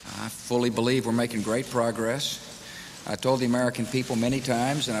fully believe we're making great progress. I told the American people many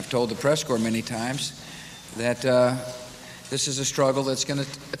times, and I've told the press corps many times, that this is a struggle that's going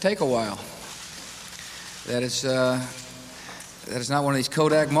to take a while. That it's not one of these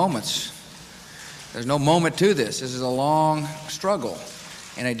Kodak moments. There's no moment to this. This is a long struggle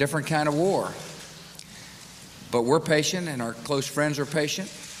in a different kind of war. But we're patient, and our close friends are patient,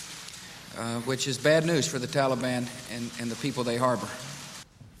 which is bad news for the Taliban and the people they harbor.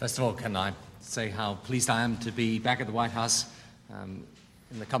 First of all, can I say how pleased I am to be back at the White House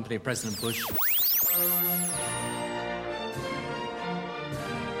in the company of President Bush.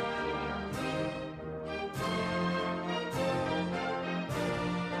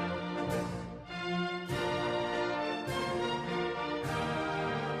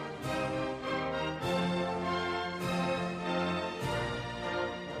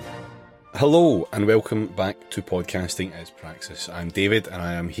 Hello and welcome back to Podcasting is Praxis. I'm David and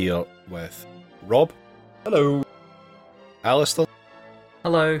I am here with Rob. Hello. Alistair.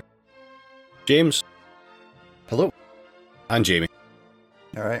 Hello. James. Hello. And Jamie.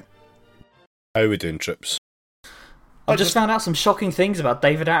 Alright. How are we doing, Trips? I've just found out some shocking things about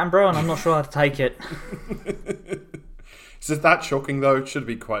David Attenborough and I'm not sure how to take it. Is it that shocking though? It should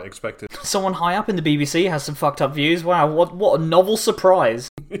be quite expected. Someone high up in the BBC has some fucked up views. Wow, what a novel surprise.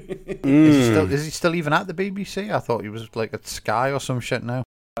 Is he still even at the BBC? I thought he was like at Sky or some shit now.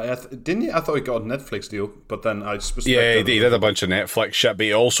 Didn't he? I thought he got a Netflix deal, but then I suspect... Yeah, he did a bunch of Netflix shit, but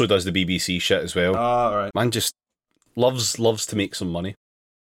he also does the BBC shit as well. Alright. Man just loves to make some money.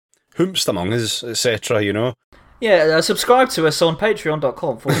 Hoomst among us, etc., you know? Yeah, subscribe to us on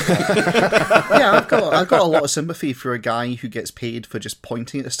patreon.com. Yeah, I've got a lot of sympathy for a guy who gets paid for just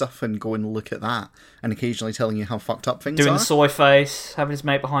pointing at stuff and going, look at that, and occasionally telling you how fucked up things Doing are. the soy face, having his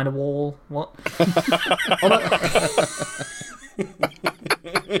mate behind a wall. What?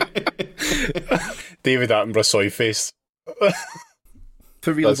 David Attenborough soy face.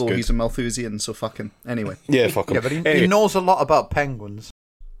 For real That's though, good. he's a Malthusian, so fuck him. Anyway. Yeah, fuck him. Yeah, but he Anyway, knows a lot about penguins.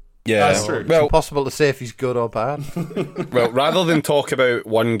 yeah, That's true. It's well, impossible to say if he's good or bad. well, rather than talk about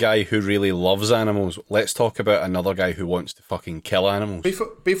one guy who really loves animals, let's talk about another guy who wants to fucking kill animals. Before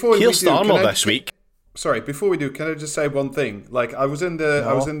Keir we do, Starmer this week. Sorry, before we do, can I just say one thing? Like, I was in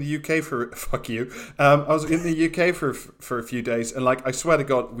the UK for fuck you. I was in the UK for a few days, and like, I swear to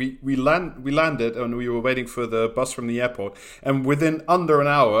God, we landed and we were waiting for the bus from the airport, and within under an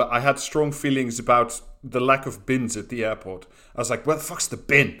hour, I had strong feelings about the lack of bins at the airport. I was like, where the fuck's the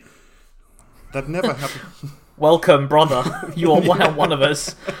bin? That never happened. Welcome, brother. You are one of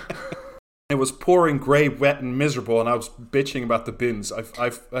us. It was pouring grey, wet, and miserable, and I was bitching about the bins.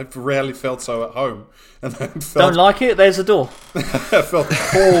 I've rarely felt so at home, and I Don't felt like it? There's a door. I felt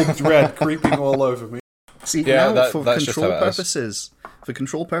cold dread creeping all over me. See, Yeah, now that's just how it is. for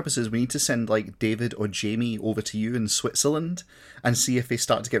control purposes, we need to send like David or Jamie over to you in Switzerland and see if they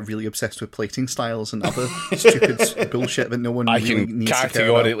start to get really obsessed with plating styles and other stupid bullshit that no one I really can needs to care about.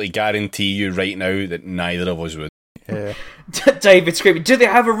 categorically guarantee you right now that neither of us would. Yeah. David screaming, do they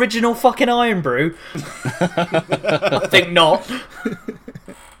have original fucking Iron Brew? I think not.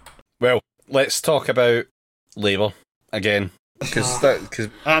 Well, let's talk about Labour again.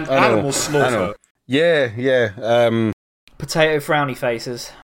 And animal slaughter. Yeah. Potato frowny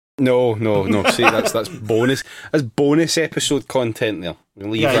faces. No. See, that's bonus. That's bonus episode content there. We'll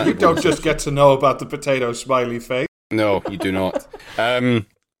leave Yeah, that you don't bonus. just get to know about the potato smiley face. No, you do not.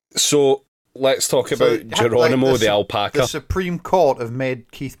 So let's talk about Geronimo like the alpaca. The Supreme Court have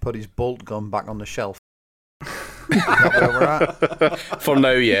made Keith put his bolt gun back on the shelf. Is that where we're at? For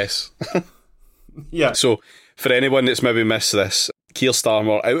now, yes. Yeah. So, for anyone that's maybe missed this, Keir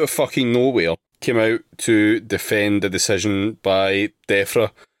Starmer, out of fucking nowhere, came out to defend the decision by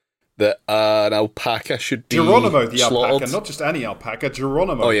DEFRA that an alpaca should be Geronimo the slaughtered. alpaca, not just any alpaca,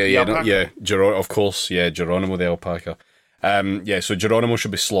 Geronimo Oh, yeah, the yeah, alpaca. of course, yeah, Geronimo the alpaca. So Geronimo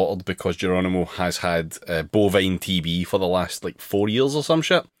should be slaughtered because Geronimo has had bovine TB for the last, 4 years or some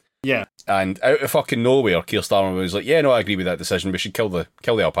shit. Yeah. And out of fucking nowhere, Keir Starmer was like, yeah, no, I agree with that decision, we should kill the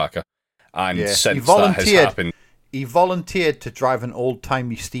alpaca. And Yeah. since that has happened... He volunteered to drive an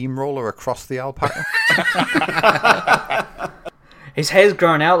old-timey steamroller across the alpaca. His hair's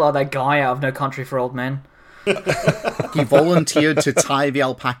growing out like that guy out of No Country for Old Men. He volunteered to tie the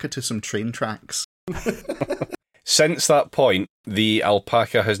alpaca to some train tracks. Since that point, the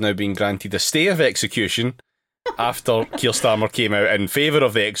alpaca has now been granted a stay of execution after Keir Starmer came out in favour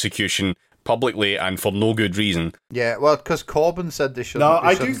of the execution publicly and for no good reason. Yeah, well, because Corbyn said they shouldn't. No, they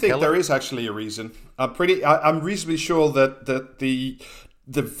I do shouldn't think kill there it. is actually a reason. I'm reasonably sure that the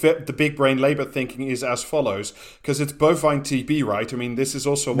the big brain Labour thinking is as follows, because it's bovine TB, right? I mean, this is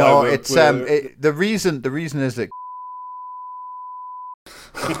also why No, we're, it's the reason is that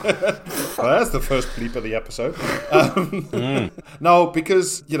well, that's the first bleep of the episode. No,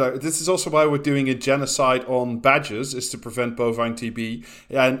 because, this is also why we're doing a genocide on badgers, is to prevent bovine TB.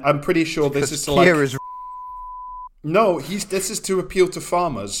 And I'm pretty sure this is to Keir is No, this is to appeal to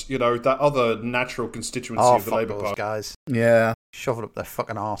farmers, that other natural constituency of the fuck Labour those Party. guys. Yeah. Shove it up their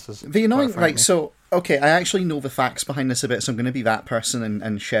fucking arses. The annoying, quite right, frankly. so, okay, I actually know the facts behind this a bit, so I'm going to be that person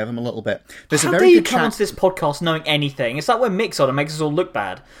and share them a little bit. There's How a dare very you good come chat... onto this podcast knowing anything? It's like when Mick's on and makes us all look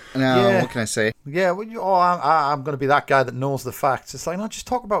bad. No, Yeah. what can I say? Yeah, well, I'm going to be that guy that knows the facts. It's like, no, just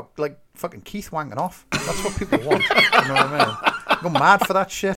talk about, like, fucking Keith wanking off. That's what people want. You know what I mean? Go mad for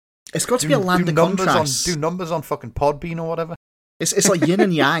that shit. It's got to be a land of contrasts. Do numbers on fucking Podbean or whatever. It's like yin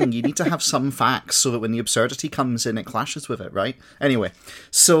and yang. You need to have some facts so that when the absurdity comes in, it clashes with it, right? Anyway,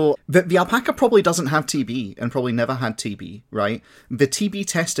 so the alpaca probably doesn't have TB and probably never had TB, right? The TB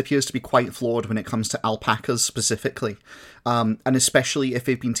test appears to be quite flawed when it comes to alpacas specifically, and especially if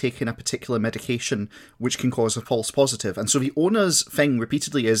they've been taking a particular medication which can cause a false positive. And so the owner's thing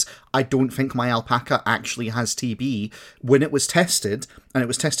repeatedly is, I don't think my alpaca actually has TB. When it was tested, and it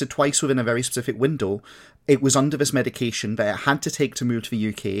was tested twice within a very specific window, it was under this medication that it had to take to move to the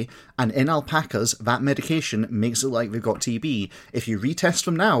UK, and in alpacas, that medication makes it like they've got TB. If you retest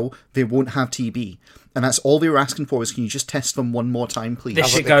them now, they won't have TB. And that's all they were asking for, is can you just test them one more time, please? This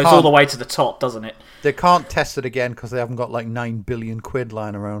but shit they goes can't- all the way to the top, doesn't it? They can't test it again because they haven't got like 9 billion quid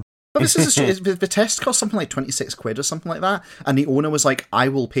lying around. But this is the test cost something like 26 quid or something like that, and the owner was like, I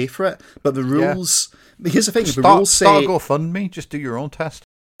will pay for it. But the rules... Here's the thing, the rules say... Start a GoFundMe, just do your own test.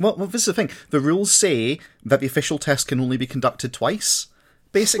 Well, this is the thing. The rules say that the official test can only be conducted twice,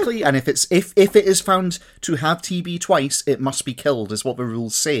 basically, and if it is found to have TB twice, it must be killed, is what the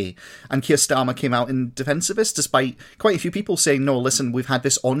rules say. And Keir Starmer came out in defence of this, despite quite a few people saying, no, listen, we've had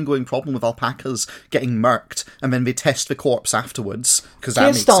this ongoing problem with alpacas getting murked, and then they test the corpse afterwards, because that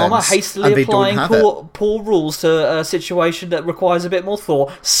Keir makes Starmer sense. hastily and they don't applying have it. poor rules to a situation that requires a bit more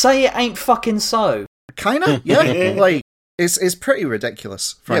thought. Say it ain't fucking so. Kinda, yeah. Like, it's pretty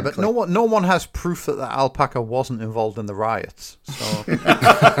ridiculous, frankly. Yeah, but no one has proof that the alpaca wasn't involved in the riots. So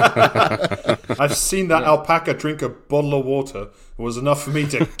I've seen that alpaca drink a bottle of water. It was enough for me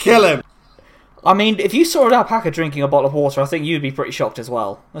to kill him. I mean, if you saw an alpaca drinking a bottle of water, I think you'd be pretty shocked as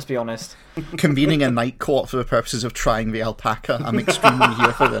well. Let's be honest. Convening a night court for the purposes of trying the alpaca. I'm extremely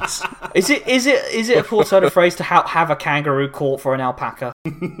here for this. Is it a Portsoda phrase to have a kangaroo court for an alpaca?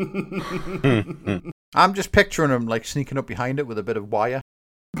 I'm just picturing him like sneaking up behind it with a bit of wire.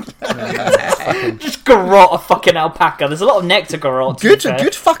 Just garrot a fucking alpaca. There's a lot of neck to garrot. to be fair.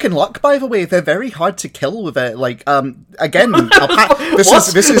 Good fucking luck, by the way. They're very hard to kill with it. Like, again,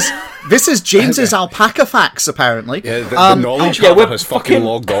 this is James's alpaca facts, apparently. Yeah, the knowledge yeah, harbor we're has fucking fucking-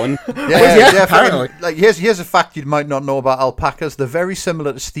 logged on. Yeah, apparently. Like here's a fact you might not know about alpacas. They're very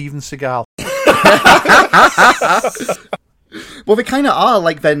similar to Steven Seagal. Well, they kind of are.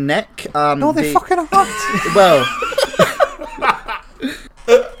 Like, their neck... No, they fucking aren't. Well...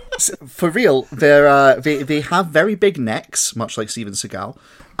 For real, they have very big necks, much like Steven Seagal.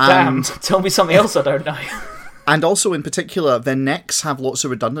 Damn, tell me something else I don't know. And also, in particular, their necks have lots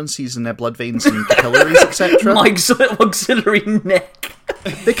of redundancies in their blood veins and capillaries, etc. My auxiliary neck.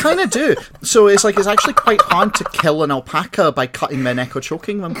 They kind of do. So it's actually quite hard to kill an alpaca by cutting their neck or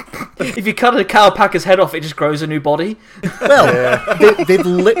choking them. If you cut a alpaca's head off, it just grows a new body. Well, they've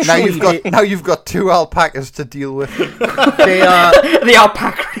literally... Now you've got 2 alpacas to deal with. The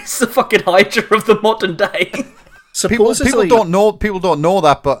alpaca is the fucking Hydra of the modern day. People Supposedly, don't know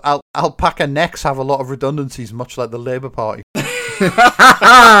that, but alpaca necks have a lot of redundancies, much like the Labour Party. nice.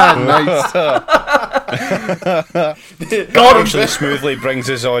 God, Actually, smoothly brings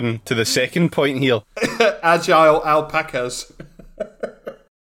us on to the second point here. Agile alpacas.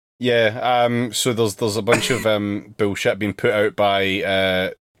 Yeah, so there's a bunch of bullshit being put out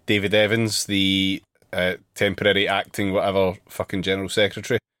by David Evans, the temporary acting whatever fucking general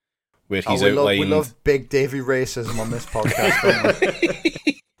secretary, where he's outlined. We love big Davy racism on this podcast, don't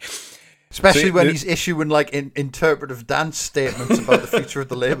we? Especially when he's issuing like interpretive dance statements about the future of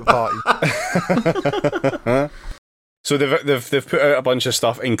the Labour Party. So they've put out a bunch of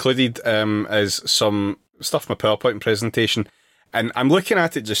stuff, included as some stuff from a PowerPoint presentation, and I'm looking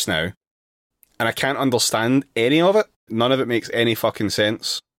at it just now, and I can't understand any of it. None of it makes any fucking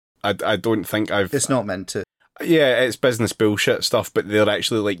sense. I don't think I've... It's not meant to. Yeah, it's business bullshit stuff, but they're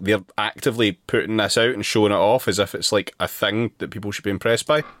actually they're actively putting this out and showing it off as if it's like a thing that people should be impressed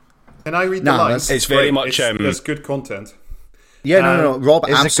by. Can I read the lines? it's very much, There's good content. Yeah, no. Rob,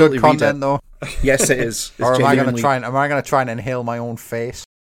 Is it absolutely good content read it. though? Yes, it is. It's Or am I going to genuinely- try and inhale my own face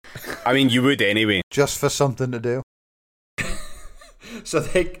I mean, you would anyway. just for something to do? So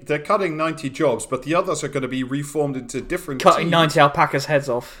they're cutting 90 jobs, but the others are going to be reformed into different Cutting teams. 90 alpacas' heads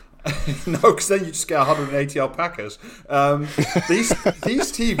off. No, because then you just get 180 alpacas.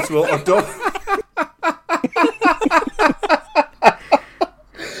 These teams will adopt.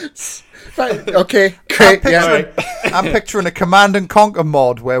 Right, okay, great. Yeah. I'm picturing a Command and Conquer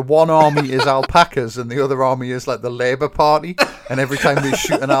mod where one army is alpacas and the other army is like the Labour Party, and every time they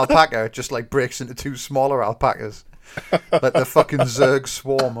shoot an alpaca, it just like breaks into two smaller alpacas, like the fucking Zerg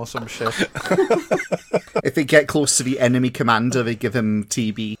swarm or some shit. If they get close to the enemy commander, they give him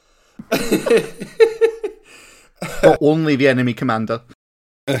TB. But only the enemy commander.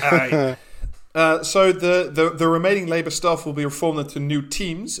 Alright. So the remaining Labour staff will be reformed into new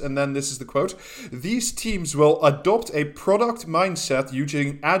teams, and then this is the quote: "These teams will adopt a product mindset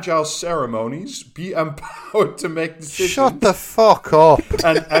using agile ceremonies, be empowered to make decisions, Shut the fuck up.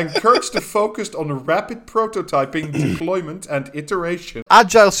 and encouraged to focus on rapid prototyping, deployment, and iteration."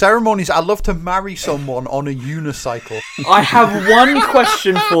 Agile ceremonies. I'd love to marry someone on a unicycle. I have one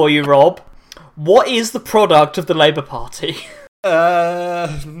question for you, Rob. What is the product of the Labour Party?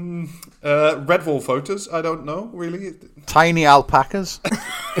 Red Wall voters, I don't know, really. Tiny alpacas.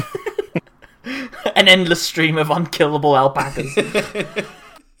 An endless stream of unkillable alpacas. To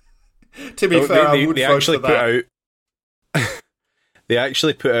be fair, I would they vote actually for put that. out. They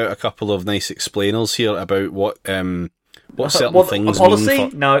actually put out a couple of nice explainers here about what certain things a policy?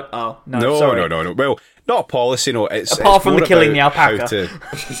 mean for... No. Oh, no. No, sorry. no. Well, not a policy. No, it's Apart from more the killing about the alpaca.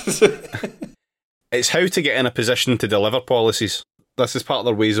 how to- It's how to get in a position to deliver policies. This is part of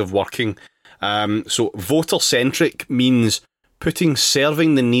their ways of working. So voter-centric means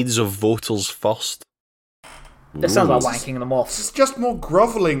serving the needs of voters first. That sounds like Ooh. wanking them off. This is just more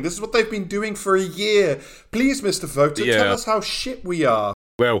grovelling. This is what they've been doing for a year. Please, Mr. Voter, Yeah. tell us how shit we are.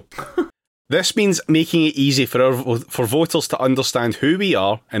 Well, this means making it easy for voters to understand who we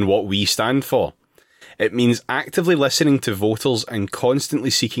are and what we stand for. It means actively listening to voters and constantly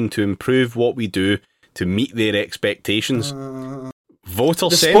seeking to improve what we do to meet their expectations.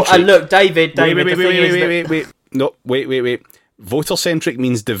 Voter-centric... Look, David, the thing is that... Wait. No, wait. Voter-centric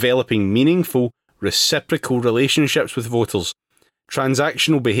means developing meaningful, reciprocal relationships with voters.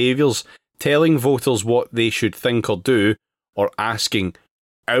 Transactional behaviours, telling voters what they should think or do, or asking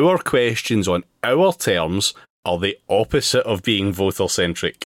our questions on our terms are the opposite of being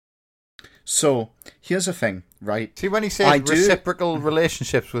voter-centric. So, here's the thing, right? See, when he says reciprocal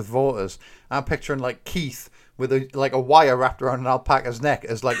relationships with voters, I'm picturing like Keith with a wire wrapped around an alpaca's neck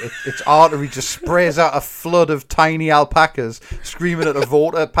as like its artery just sprays out a flood of tiny alpacas screaming at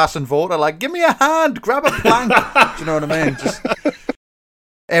a passing voter like, give me a hand, grab a plank. Do you know what I mean? Just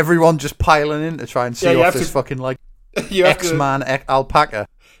everyone just piling in to try and see off this fucking like X-Man alpaca.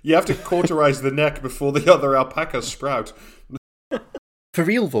 You have to cauterize the neck before the other alpacas sprout. For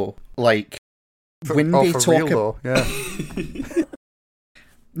real though, like when for they talk real, though, yeah.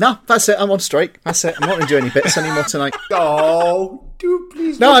 No, that's it. I'm on strike. That's it. I'm not going to do any bits anymore tonight. Oh, dude,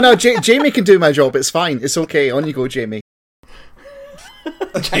 please. No. Jamie can do my job. It's fine. It's okay. On you go, Jamie.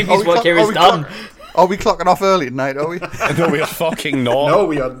 Jamie's work here is done. Are we clocking off early tonight, are we? No, we are fucking not. No,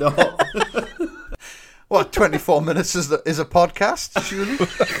 we are not. What, 24 minutes is a podcast, surely?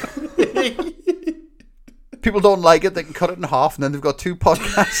 People don't like it, they can cut it in half, and then they've got two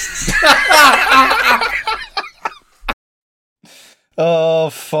podcasts. Oh,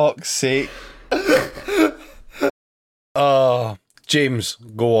 fuck's sake. Oh, James,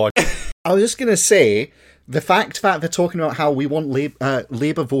 go on. I was just going to say, the fact that they're talking about how we want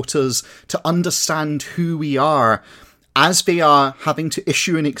Labour voters to understand who we are as they are having to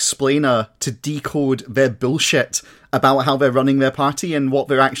issue an explainer to decode their bullshit about how they're running their party and what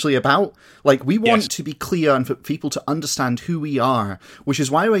they're actually about. Like, we want to be clear and for people to understand who we are, which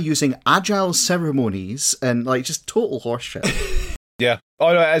is why we're using agile ceremonies and, like, just total horseshit. Yeah.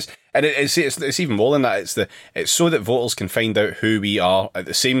 Oh, no, it is. And it's even more than that. It's so that voters can find out who we are at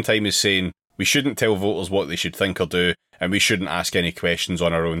the same time as saying we shouldn't tell voters what they should think or do, and we shouldn't ask any questions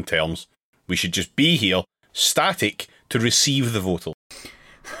on our own terms. We should just be here, static, to receive the voter.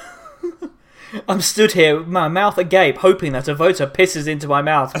 I'm stood here with my mouth agape, hoping that a voter pisses into my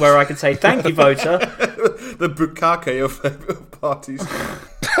mouth where I can say, thank you, voter. The bukkake of parties.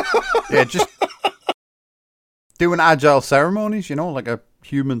 Yeah, just doing agile ceremonies, you know, like a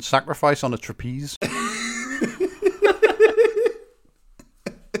human sacrifice on a trapeze.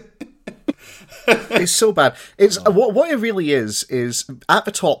 It's so bad. It's what it really is at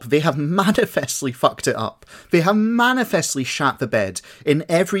the top they have manifestly fucked it up. They have manifestly shat the bed in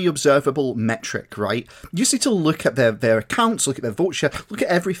every observable metric, right? You just need to look at their accounts, look at their vote share, look at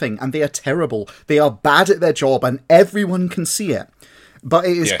everything, and they are terrible. They are bad at their job, and everyone can see it. But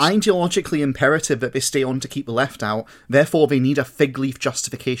it is ideologically imperative that they stay on to keep the left out. Therefore, they need a fig leaf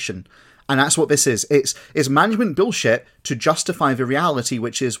justification. And that's what this is. It's management bullshit to justify the reality,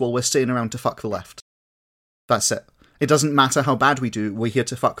 which is, well, we're staying around to fuck the left. That's it. It doesn't matter how bad we do, we're here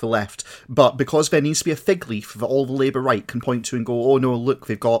to fuck the left. But because there needs to be a fig leaf that all the Labour right can point to and go, oh no, look,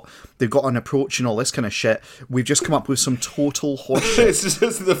 they've got an approach and all this kind of shit, we've just come up with some total horseshit. It's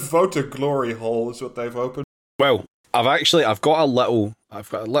just the voter glory hole is what they've opened. Well, I've got a little.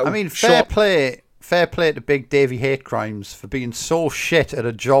 I mean, fair play to Big Davey Hate Crimes for being so shit at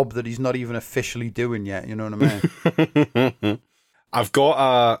a job that he's not even officially doing yet. You know what I mean? I've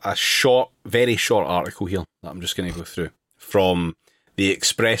got a very short article here that I'm just going to go through from the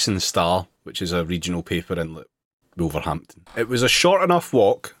Express and Star, which is a regional paper in Wolverhampton. It was a short enough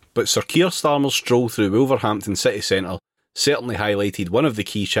walk, but Sir Keir Starmer's stroll through Wolverhampton city centre certainly highlighted one of the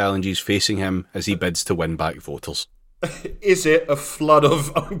key challenges facing him as he bids to win back voters. Is it a flood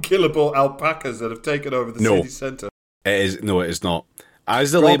of unkillable alpacas that have taken over the city centre? It is not.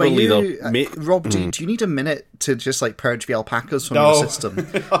 As the Labour leader... Rob, do you need a minute to just purge the alpacas from your system?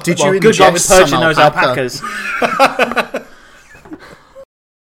 Did you good job ingest with purging some those alpacas.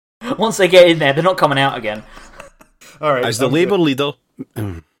 Once they get in there, they're not coming out again. All right. As the Labour leader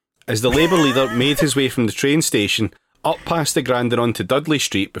made his way from the train station up past the Grand and onto Dudley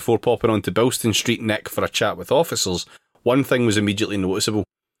Street before popping onto Bilston Street Nick for a chat with officers, one thing was immediately noticeable,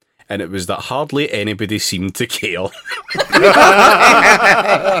 and it was that hardly anybody seemed to care.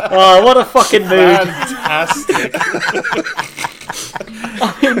 Oh, what a fucking mood! Fantastic.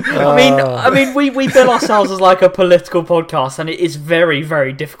 I mean, we bill ourselves as like a political podcast, and it is very,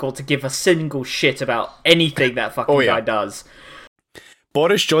 very difficult to give a single shit about anything that fucking guy does.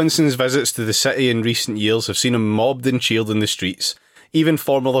 Boris Johnson's visits to the city in recent years have seen him mobbed and cheered in the streets. Even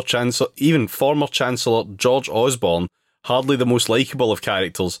former Chancellor George Osborne, hardly the most likeable of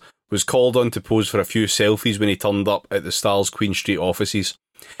characters, was called on to pose for a few selfies when he turned up at the Star's Queen Street offices.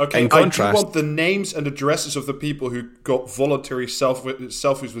 Okay, in contrast, I do want the names and addresses of the people who got voluntary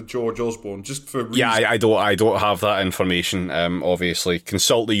selfies with George Osborne, just for reason. Yeah, I don't have that information, obviously.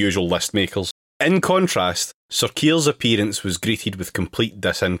 Consult the usual list makers. In contrast, Sir Keir's appearance was greeted with complete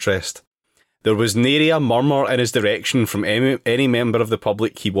disinterest. There was nary a murmur in his direction from any member of the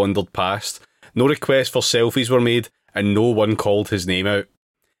public he wandered past, no requests for selfies were made, and no one called his name out.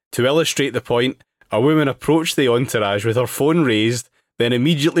 To illustrate the point, a woman approached the entourage with her phone raised, then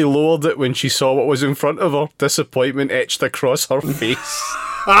immediately lowered it when she saw what was in front of her, disappointment etched across her face.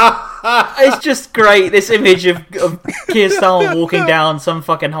 It's just great, this image of Keir Starmer walking down some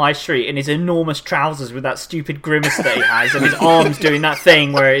fucking high street in his enormous trousers with that stupid grimace that he has, and his arms doing that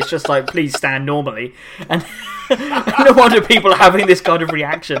thing where it's just like, please stand normally. And no wonder people are having this kind of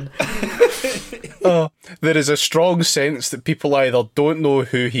reaction. There is a strong sense that people either don't know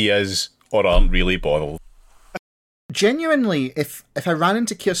who he is or aren't really bothered. Genuinely, if I ran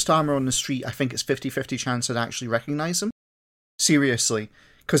into Keir Starmer on the street, I think it's 50-50 chance I'd actually recognise him. Seriously.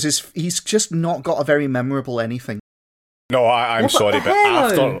 Because he's just not got a very memorable anything. No, I'm sorry, but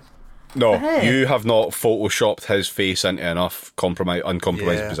after... No, heck? you have not photoshopped his face into enough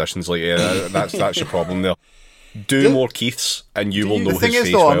uncompromised positions. That's your problem there. Do more Keiths, and you will know his face. The thing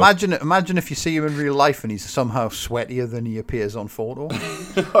is, though, well. imagine if you see him in real life and he's somehow sweatier than he appears on photo.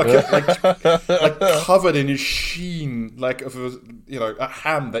 like covered in his sheen, like of a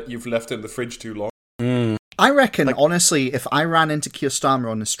ham that you've left in the fridge too long. I reckon, honestly, if I ran into Keir Starmer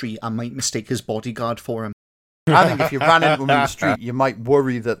on the street, I might mistake his bodyguard for him. I think if you ran into him in the street, you might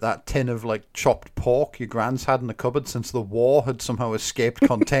worry that tin of chopped pork your gran's had in the cupboard since the war had somehow escaped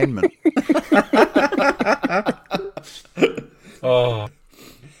containment. Oh.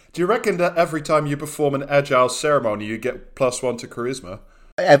 Do you reckon that every time you perform an agile ceremony, you get +1 to charisma?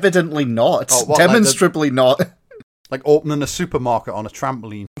 Evidently not. Demonstrably not. Like opening a supermarket on a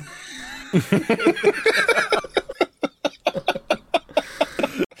trampoline.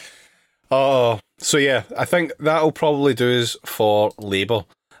 So yeah, I think that'll probably do us for Labour.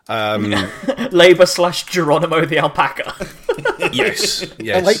 Labour / Geronimo the alpaca. Yes.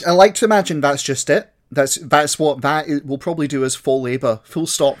 I like to imagine that's just it. That's what that will probably do us for Labour. Full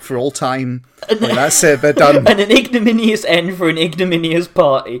stop for all time. That's it. They're done. And an ignominious end for an ignominious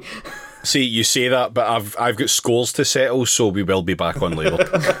party. See, you say that, but I've got scores to settle, so we will be back on Labour.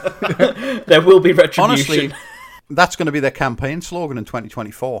 There will be retribution. Honestly, That's going to be their campaign slogan in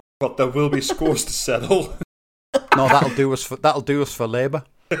 2024. But there will be scores to settle. No, that'll do us for Labour.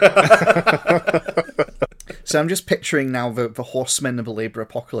 So I'm just picturing now the horsemen of the Labour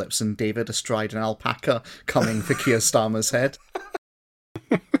apocalypse and David astride an alpaca coming for Keir Starmer's head.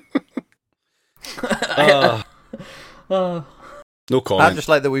 No I comment. just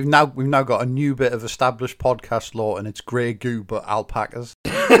like that we've now got a new bit of established podcast law, and it's Grey Goo but alpacas.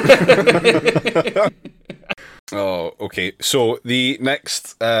 Oh, okay. So the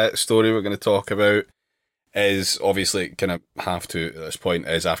next story we're going to talk about is obviously kind of have to at this point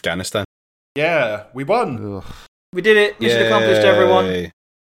is Afghanistan. Yeah, we won. Ugh. We did it. Mission accomplished, everyone. Yay.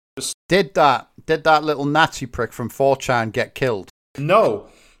 Did that little Nazi prick from 4chan get killed? No.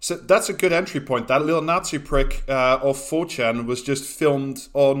 So that's a good entry point. That little Nazi prick of 4chan was just filmed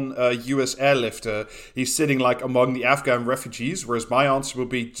on a US airlifter. He's sitting like among the Afghan refugees, whereas my answer would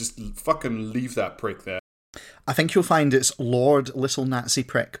be just fucking leave that prick there. I think you'll find it's Lord Little Nazi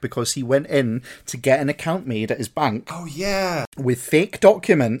Prick because he went in to get an account made at his bank Oh, yeah. with fake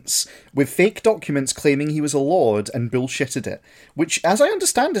documents claiming he was a lord and bullshitted it, which, as I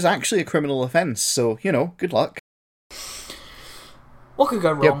understand, is actually a criminal offence. So, good luck. What could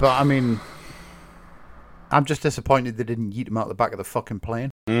go wrong? Yeah, but I mean, I'm just disappointed they didn't yeet him out the back of the fucking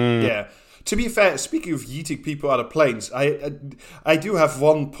plane. Yeah. To be fair, speaking of yeeting people out of planes, I do have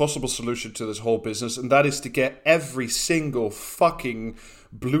one possible solution to this whole business, and that is to get every single fucking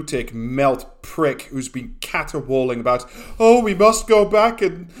blue tick melt prick who's been caterwauling about, oh, we must go back,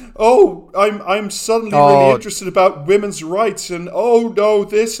 and oh, I'm suddenly really interested about women's rights, and oh no,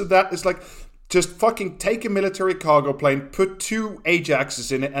 this and that. It's like, just fucking take a military cargo plane, put 2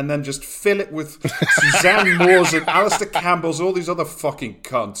 Ajaxes in it, and then just fill it with Suzanne Moores and Alistair Campbells, all these other fucking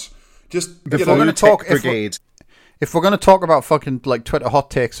cunts. Just The If we're going to Blue talk, Tick Brigade. if we're going to talk about fucking like Twitter hot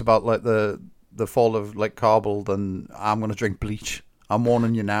takes about like the fall of like Kabul, then I'm going to drink bleach. I'm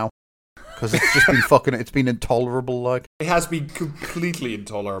warning you now, because it's just been fucking. It's been intolerable. Like it has been completely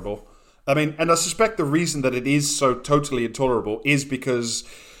intolerable. I mean, and I suspect the reason that it is so totally intolerable is because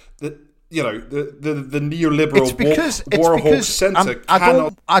the neoliberal Warhawk Centre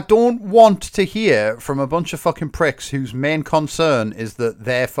cannot. I don't want to hear from a bunch of fucking pricks whose main concern is that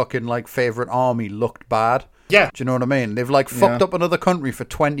their fucking like favorite army looked bad. Yeah. Do you know what I mean? They've like fucked up another country for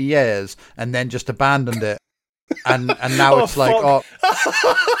 20 years and then just abandoned it. And now it's like,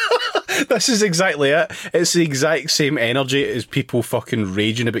 This is exactly it. It's the exact same energy as people fucking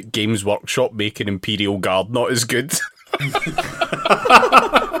raging about Games Workshop making Imperial Guard not as good.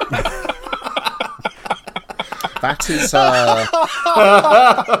 That is,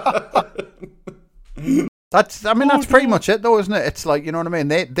 that's pretty much it, though, isn't it? It's like, you know what I mean?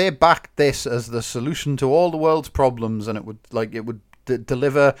 They backed this as the solution to all the world's problems, and it would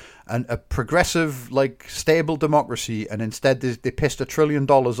deliver a progressive, like, stable democracy, and instead they pissed $1 trillion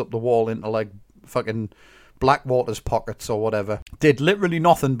up the wall into like fucking Blackwater's pockets or whatever. Did literally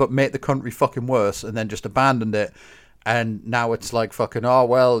nothing but make the country fucking worse, and then just abandoned it. And now it's like fucking, oh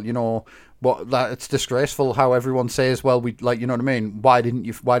well, it's disgraceful how everyone says, well, we like, you know what I mean? Why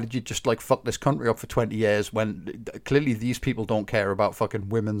did you just like fuck this country up for 20 years when clearly these people don't care about fucking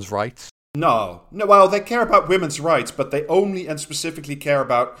women's rights? No. Well, they care about women's rights, but they only and specifically care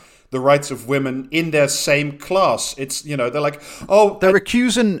about the rights of women in their same class. It's, they're like, oh, they're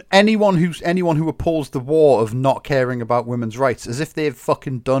accusing anyone who opposed the war of not caring about women's rights as if they've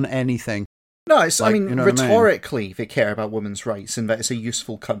fucking done anything. no, it's, Like, I mean, you know what I mean? rhetorically, they care about women's rights and that it's a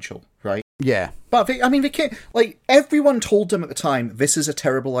useful cudgel, right? Yeah. But they can't, like, everyone told them at the time, this is a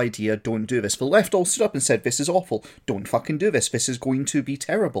terrible idea, don't do this. The left all stood up and said, this is awful, don't fucking do this is going to be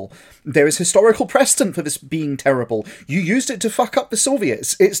terrible. There is historical precedent for this being terrible. You used it to fuck up the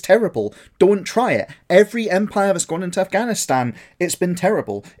Soviets, it's terrible, don't try it. Every empire that's gone into Afghanistan, it's been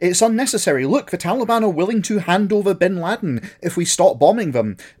terrible. It's unnecessary. Look, the Taliban are willing to hand over Bin Laden if we stop bombing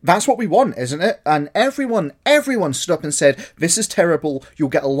them. That's what we want, isn't it? And everyone stood up and said, this is terrible, you'll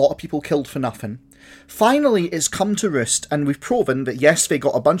get a lot of people killed for nothing. Finally, it's come to roost, and we've proven that yes, they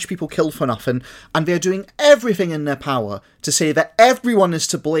got a bunch of people killed for nothing, and they're doing everything in their power to say that everyone is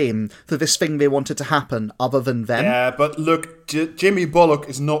to blame for this thing they wanted to happen other than them. Yeah, but look, Jimmy Bullock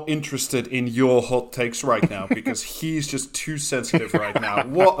is not interested in your hot takes right now because he's just too sensitive right now.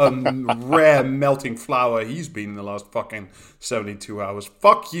 What a rare melting flower he's been in the last fucking 72 hours.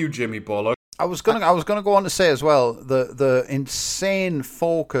 Fuck you, Jimmy Bullock. I was gonna go on to say as well the insane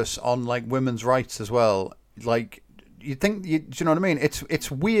focus on like women's rights as well. Like do you know what I mean?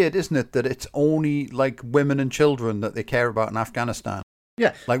 It's weird, isn't it, that it's only like women and children that they care about in Afghanistan.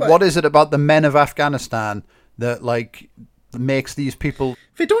 Yeah. Like what is it about the men of Afghanistan that like makes these people.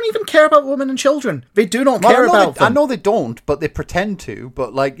 They don't even care about women and children. They do not Well, care about I them. know they don't, but they pretend to.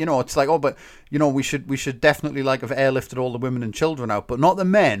 But like, you know, it's like, oh, but you know, we should definitely like have airlifted all the women and children out, but not the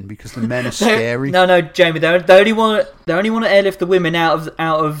men, because the men are scary. No, Jamie. They only want to airlift the women out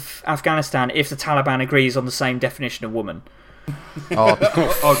of Afghanistan if the Taliban agrees on the same definition of woman.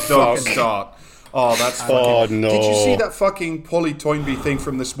 Oh, don't start. Oh, that's fucking... Oh, no. Did you see that fucking Polly Toynbee thing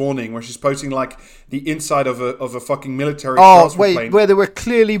from this morning where she's posting, like, the inside of a fucking military transfer wait, plane? where there were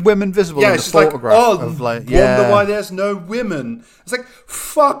clearly women visible in the she's like, photograph. Of like, wonder why there's no women. It's like,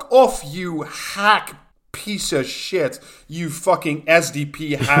 fuck off, you hack piece of shit, you fucking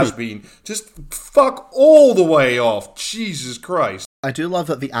SDP has-been. Just fuck all the way off. Jesus Christ. I do love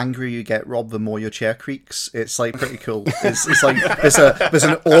that the angrier you get, Rob, the more your chair creaks. It's like pretty cool. It's like there's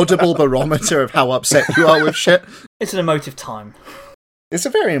an audible barometer of how upset you are with shit. It's an emotive time. It's a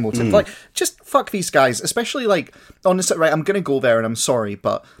very emotive. Like, just fuck these guys, especially like, honestly, right? I'm gonna go there, and I'm sorry,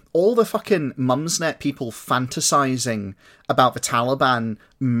 but all the fucking Mumsnet people fantasizing about the Taliban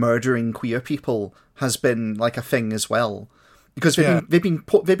murdering queer people has been like a thing as well. Because they've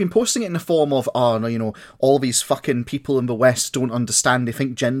been posting it in the form of, oh no, you know, all these fucking people in the West don't understand. They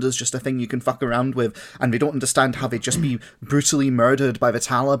think gender's just a thing you can fuck around with, and they don't understand how they just be brutally murdered by the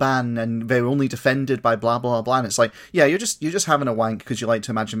Taliban, and they're only defended by blah blah blah. And it's like, yeah, you're just having a wank because you like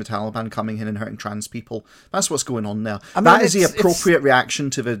to imagine the Taliban coming in and hurting trans people. That's what's going on there. I mean, that is the appropriate reaction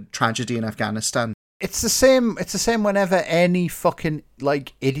to the tragedy in Afghanistan. It's the same whenever any fucking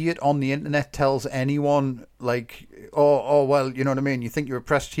like idiot on the internet tells anyone like, oh well, you know what I mean, you think you're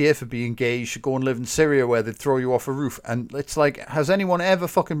oppressed here for being gay, you should go and live in Syria where they'd throw you off a roof. And it's like, has anyone ever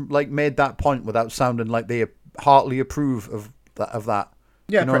fucking like made that point without sounding like they heartily approve of that?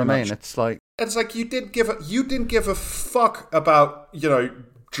 Yeah, you know what I mean? much. It's like you didn't give a fuck about, you know,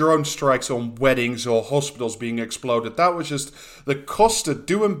 drone strikes on weddings or hospitals being exploded. That was just the cost of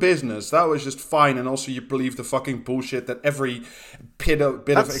doing business. That was just fine. And also you believe the fucking bullshit that every bit of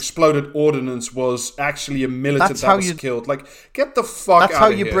exploded ordnance was actually a militant that was killed. Like, get the fuck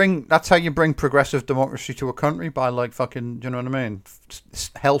out of here. That's how you bring progressive democracy to a country, by like fucking, you know what I mean?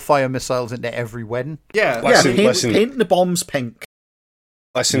 Hellfire missiles into every wedding. Yeah. Listen. Paint the bombs pink.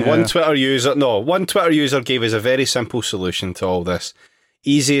 Listen, one Twitter user gave us a very simple solution to all this.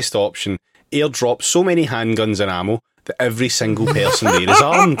 Easiest option, airdrop so many handguns and ammo that every single person there is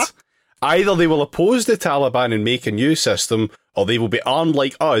armed. Either they will oppose the Taliban and make a new system, or they will be armed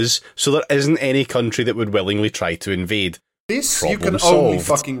like us, so there isn't any country that would willingly try to invade. This Problem you can solved. only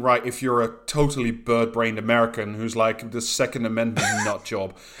fucking write if you're a totally bird-brained American who's like the Second Amendment nut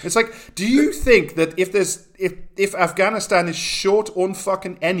job. It's like, do you think that if Afghanistan is short on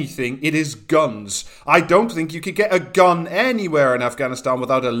fucking anything, it is guns? I don't think you could get a gun anywhere in Afghanistan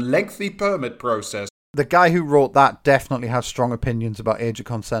without a lengthy permit process. The guy who wrote that definitely has strong opinions about age of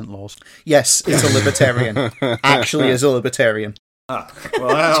consent laws. Yes, it's a libertarian. Actually, is a libertarian. Well,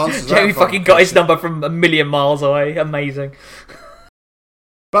 that answers that Jamie fucking got his number from a million miles away. Amazing.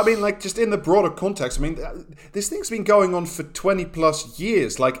 But I mean, like, just in the broader context, I mean, this thing's been going on for 20 plus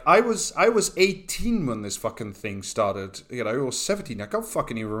years. Like, I was 18 when this fucking thing started, you know, or 17. I can't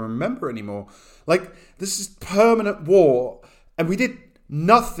fucking even remember anymore. Like, this is permanent war, and we did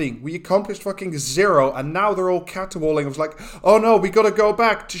nothing. We accomplished fucking zero, and now they're all caterwauling. It was like, oh no, we got to go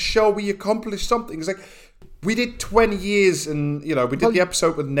back to show we accomplished something. It's like, we did 20 years, and, you know, we did the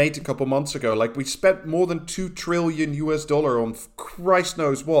episode with Nate a couple months ago. Like, we spent more than $2 trillion on Christ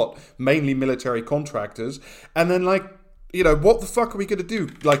knows what, mainly military contractors. And then, like, you know, what the fuck are we going to do?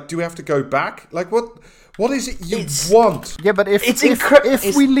 Like, do we have to go back? Like, what is it you want? Yeah, but if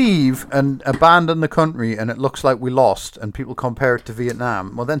we leave and abandon the country and it looks like we lost and people compare it to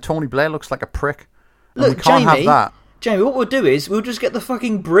Vietnam, well, then Tony Blair looks like a prick. And Look, we can't have that. Jamie, what we'll do is we'll just get the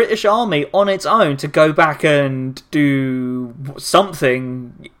fucking British Army on its own to go back and do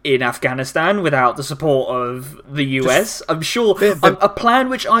something in Afghanistan without the support of the US. I'm sure a plan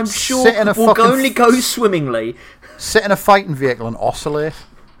which I'm sure will only go swimmingly. Sit in a fighting vehicle and oscillate.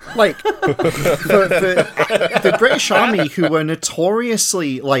 Like, the British Army, who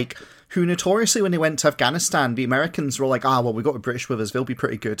notoriously when they went to Afghanistan, the Americans were like, well, we got the British with us, they'll be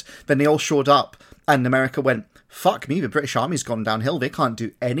pretty good. Then they all showed up, and America went, fuck me, the British Army's gone downhill, they can't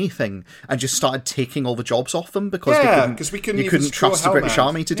do anything, and just started taking all the jobs off them because we couldn't trust the British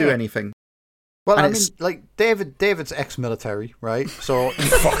Army to do anything. Well, and I mean, like, David's ex-military, right? So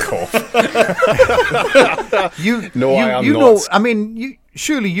Fuck off. I am not. I mean,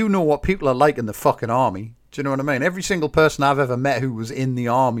 surely you know what people are like in the fucking army. Do you know what I mean? Every single person I've ever met who was in the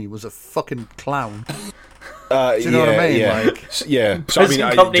army was a fucking clown. Do you know what I mean? Yeah. Like, yeah. So,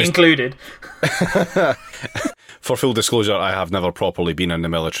 Present company included. for full disclosure, I have never properly been in the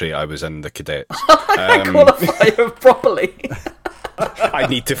military. I was in the cadets. Qualify properly. I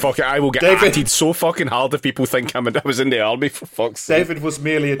need to I will get David. atted so fucking hard if people think I was in the army, for fuck's sake. David was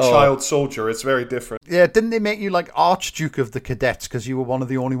merely a child soldier. It's very different. yeah, didn't they make you like Archduke of the Cadets because you were one of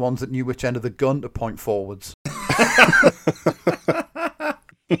the only ones that knew which end of the gun to point forwards?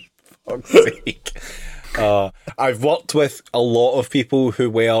 Fuck's sake. I've worked with a lot of people who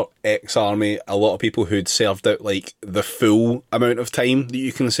were ex-army, a lot of people who'd served out like the full amount of time that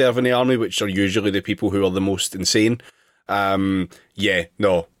you can serve in the army, which are usually the people who are the most insane. Full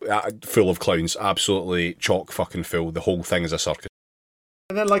of clowns, absolutely chock fucking full. The whole thing is a circus.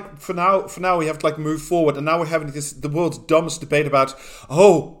 And then, like, for now, we have to like move forward, and now we're having the world's dumbest debate about,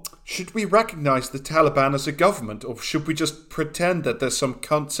 should we recognize the Taliban as a government, or should we just pretend that there's some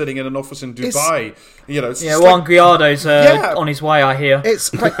cunt sitting in an office in Dubai? It's just Juan Guaido's on his way, I hear.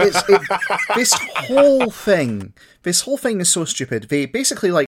 This whole thing is so stupid. They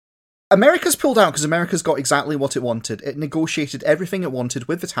basically, like, America's pulled out because America's got exactly what it wanted. It negotiated everything it wanted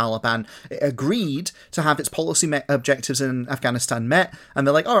with the Taliban. It agreed to have its policy objectives in Afghanistan met, and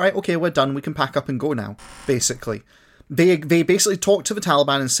they're like, all right, okay, we're done. We can pack up and go now, basically. They basically talked to the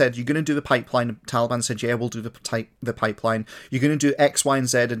Taliban and said, you're going to do the pipeline. The Taliban said, yeah, we'll do the pipeline. You're going to do X, Y, and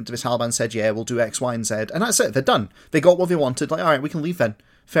Z. And the Taliban said, yeah, we'll do X, Y, and Z. And that's it. They're done. They got what they wanted. Like, all right, we can leave then.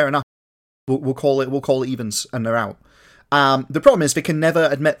 Fair enough. We'll call it evens, and they're out. The problem is they can never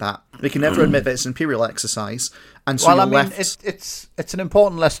admit that. They can never admit that it's an imperial exercise. And so left... it's an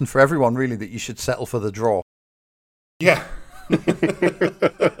important lesson for everyone, really, that you should settle for the draw. Yeah.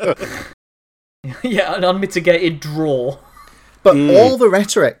 Yeah, an unmitigated draw. But all the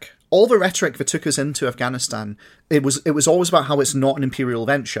rhetoric that took us into Afghanistan, it was always about how it's not an imperial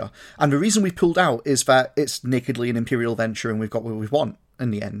venture. And the reason we pulled out is that it's nakedly an imperial venture and we've got what we want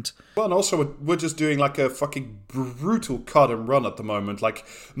in the end. Well, and also we're just doing like a fucking brutal cut and run at the moment. Like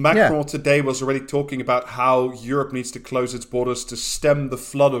Macron today was already talking about how Europe needs to close its borders to stem the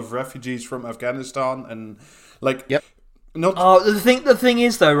flood of refugees from Afghanistan, and like the thing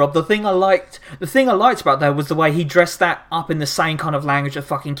is though, Rob, the thing I liked about that was the way he dressed that up in the same kind of language that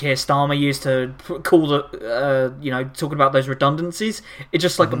fucking Keir Starmer used to call talking about those redundancies. It's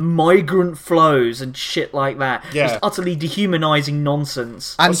just like migrant flows and shit like that. Yeah. Just utterly dehumanizing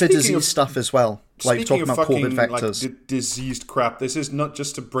nonsense. And the disease stuff as well. Like talking about COVID vectors. Like, diseased crap. This is not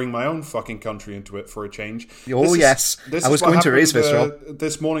just to bring my own fucking country into it for a change. Yes. I was going to raise this, Rob.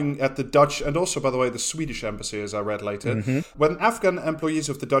 This morning at the Dutch, and also, by the way, the Swedish embassy, as I read later. Mm-hmm. When Afghan employees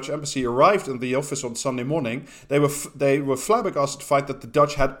of the Dutch embassy arrived in the office on Sunday morning, they were flabbergasted to find that the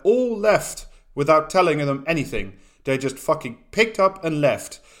Dutch had all left without telling them anything. They just fucking picked up and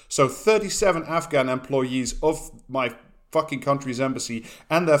left. So 37 Afghan employees of my fucking country's embassy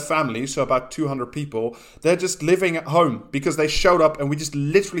and their families, so about 200 people, they're just living at home because they showed up, and we just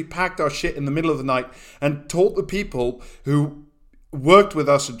literally packed our shit in the middle of the night and told the people who worked with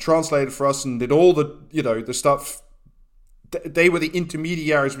us and translated for us and did all the the stuff. They were the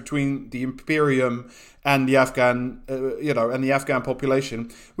intermediaries between the Imperium and the Afghan and the Afghan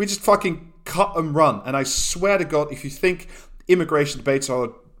population. We just fucking cut and run. And I swear to God, if you think immigration debates are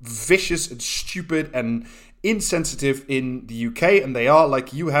vicious and stupid and insensitive in the UK, and they are,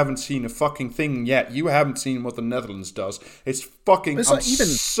 like, you haven't seen a fucking thing yet. You haven't seen what the Netherlands does. It's fucking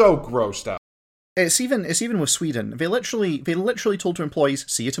so grossed out. It's even with Sweden. They literally told their employees,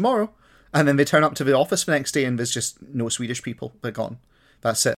 see you tomorrow. And then they turn up to the office the next day and there's just no Swedish people. They're gone.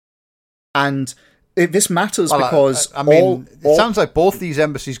 That's it. And this matters because it sounds like both these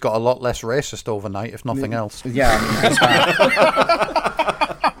embassies got a lot less racist overnight, if nothing else. Yeah, it's bad.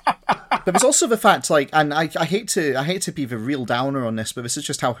 But there's also the fact, like, and I hate to be the real downer on this, but this is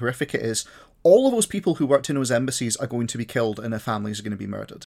just how horrific it is. All of those people who worked in those embassies are going to be killed and their families are going to be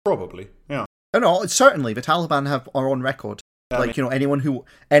murdered. Probably, yeah. No, certainly the Taliban are on record. Anyone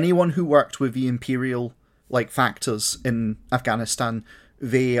who worked with the imperial factors in Afghanistan,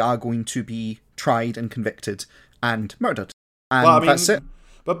 they are going to be tried and convicted and murdered. And that's it.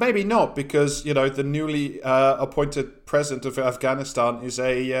 But maybe not, because, the newly appointed president of Afghanistan is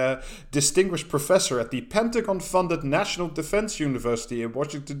a distinguished professor at the Pentagon-funded National Defense University in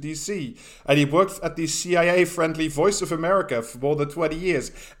Washington, D.C. And he worked at the CIA-friendly Voice of America for more than 20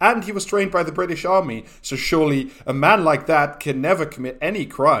 years. And he was trained by the British Army. So surely a man like that can never commit any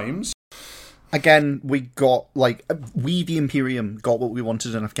crimes. Again, we, the Imperium, got what we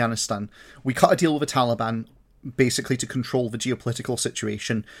wanted in Afghanistan. We cut a deal with the Taliban. basically to control the geopolitical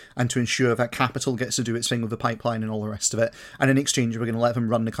situation and to ensure that capital gets to do its thing with the pipeline and all the rest of it. And in exchange, we're going to let them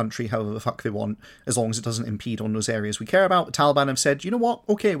run the country however the fuck they want, as long as it doesn't impede on those areas we care about. The Taliban have said, you know what?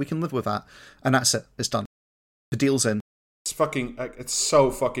 Okay, we can live with that. And that's it. It's done. The deal's in. It's so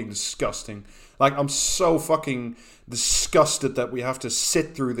fucking disgusting. Like, I'm so fucking disgusted that we have to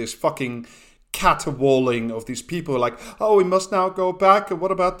sit through this fucking caterwauling of these people like, oh, we must now go back, and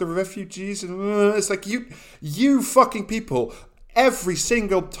what about the refugees? And it's like, you fucking people, every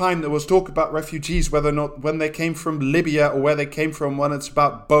single time there was talk about refugees, whether or not when they came from Libya or where they came from, when it's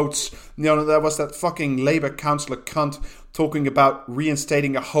about boats, there was that fucking Labour councillor cunt talking about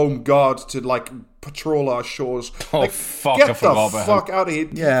reinstating a home guard to like patrol our shores. Oh, like, fuck, get I forgot the about fuck out of here.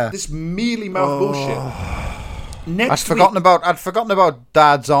 Yeah. This mealy mouth bullshit. I'd forgotten about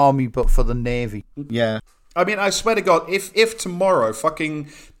Dad's army, but for the Navy. Yeah. I mean, I swear to God, if tomorrow fucking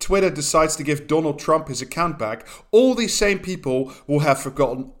Twitter decides to give Donald Trump his account back, all these same people will have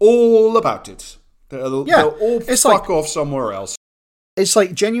forgotten all about it. They'll all fuck off somewhere else. It's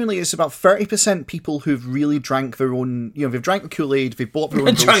like, genuinely, it's about 30% people who've really drank their own, they've drank the Kool-Aid, they've bought their own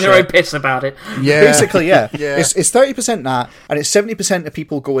bullshit. Drank their own piss about it. Yeah. Basically, yeah. Yeah. It's 30% that, and it's 70% of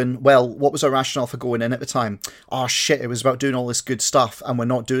people going, well, what was our rationale for going in at the time? Oh, shit, it was about doing all this good stuff, and we're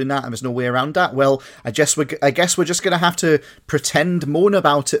not doing that, and there's no way around that. Well, I guess we're just going to have to pretend moan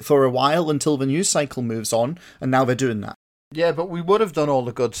about it for a while until the news cycle moves on, and now they're doing that. Yeah, but we would have done all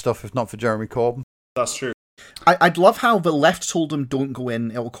the good stuff if not for Jeremy Corbyn. That's true. I'd love how the left told them don't go in,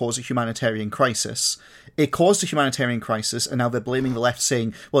 it will cause a humanitarian crisis. It caused a humanitarian crisis, and now they're blaming the left,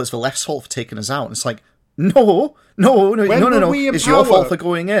 saying, well, it's the left's fault for taking us out. And it's like, no, it's your fault for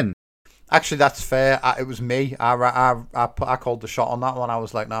going in. Actually, that's fair. It was me. I called the shot on that one. I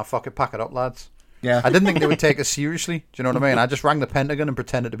was like, nah, fuck it, pack it up, lads. Yeah. I didn't think they would take us seriously. Do you know what I mean? I just rang the Pentagon and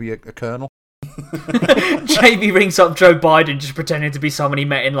pretended to be a colonel. Jamie rings up Joe Biden just pretending to be someone he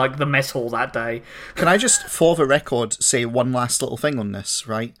met in like the mess hall that day. Can I just, for the record, say one last little thing on this,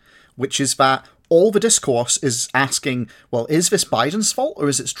 right? Which is that all the discourse is asking, well, is this Biden's fault or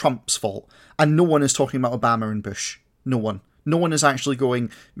is it Trump's fault? And no one is talking about Obama and Bush. No one. No one is actually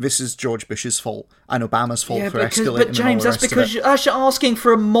going, this is George Bush's fault and Obama's fault for escalating. But James, that's because you're asking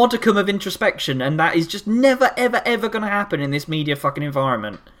for a modicum of introspection, and that is just never, ever, ever going to happen in this media fucking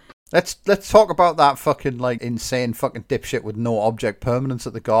environment. Let's talk about that fucking like insane fucking dipshit with no object permanence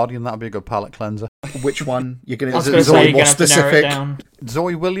at the Guardian. That'd be a good palate cleanser. Which one? You're going I was to going to say be you're more going to have to narrow it specific. down.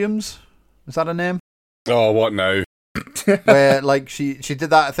 Zoe Williams, is that her name? Oh, what now? Where like she did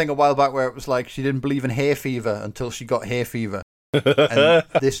that thing a while back where it was like she didn't believe in hay fever until she got hay fever. And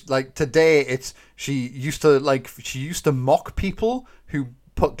this like today it's she used to mock people who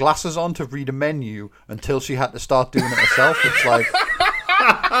put glasses on to read a menu until she had to start doing it herself. It's like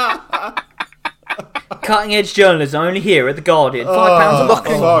Cutting edge journalism only here at the Guardian. £5 a month.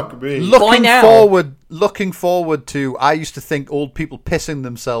 Fuck me. Looking forward to. I used to think old people pissing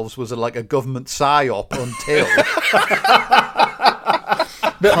themselves was like a government psyop until.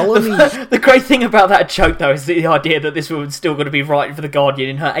 The great thing about that joke, though, is the idea that this woman's still going to be writing for the Guardian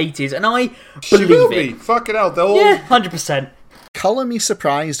in her 80s, and I She will believe be. it. Fucking hell. They'll all... Yeah, 100%. Colour me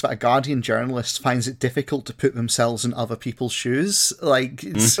surprised that a Guardian journalist finds it difficult to put themselves in other people's shoes. Like,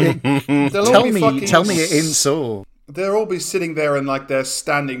 They'll all be fucking... tell me it ain't so. They'll all be sitting there in like their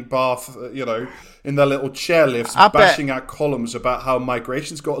standing bath, in their little chairlifts, bashing out columns about how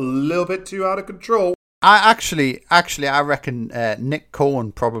migration's got a little bit too out of control. I reckon Nick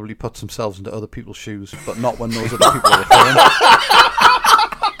Cohen probably puts themselves into other people's shoes, but not when those other people are referring.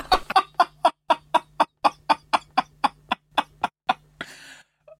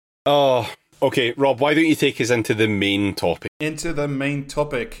 Oh, okay, Rob, why don't you take us into the main topic? Into the main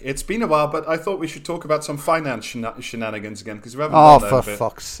topic. It's been a while, but I thought we should talk about some finance shenanigans again, because we haven't done that for a bit.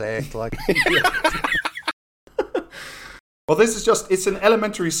 fuck's sake, like... Well, this is it's an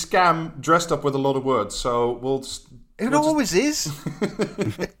elementary scam dressed up with a lot of words, so It always is.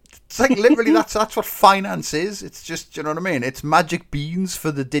 It's like literally that's what finance is. It's just, you know what I mean? It's magic beans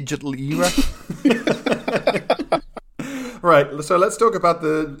for the digital era. Right, so let's talk about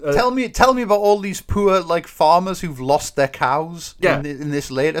the... Tell me about all these poor like farmers who've lost their cows in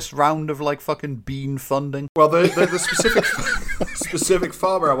this latest round of like fucking bean funding. Well, the specific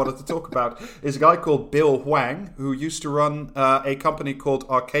farmer I wanted to talk about is a guy called Bill Huang, who used to run a company called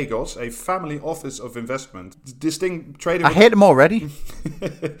Archegos, a family office of investment. I hate him already.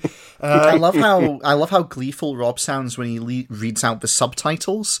 I love how gleeful Rob sounds when he reads out the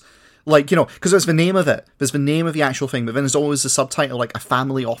subtitles. Like, because there's the name of it. There's the name of the actual thing, but then there's always the subtitle, like a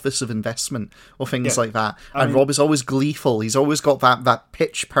family office of investment or things like that. And Rob is always gleeful. He's always got that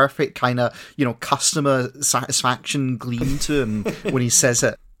pitch perfect kind of, customer satisfaction gleam to him when he says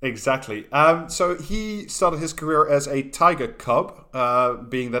it. Exactly. So he started his career as a Tiger Cub,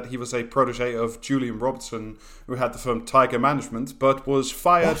 being that he was a protege of Julian Robertson, who had the firm Tiger Management, but was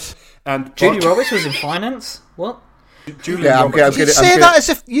fired. And Julie Roberts was in finance? What? Julian Robertson. You say that as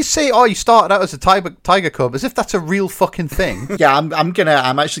if you say, "Oh, you started out as a tiger cub," as if that's a real fucking thing. Yeah, I'm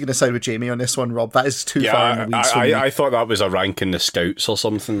actually gonna side with Jamie on this one, Rob. That is too far in the weeds for me. I thought that was a rank in the Scouts or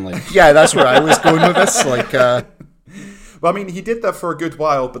something like. Yeah, that's where I was going with this. Like, well, I mean, he did that for a good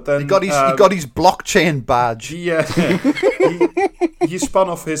while, but then he got his blockchain badge. He spun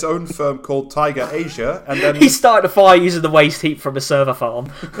off his own firm called Tiger Asia, and then he started a fire using the waste heat from a server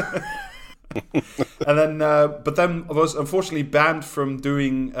farm. And then, but then was unfortunately banned from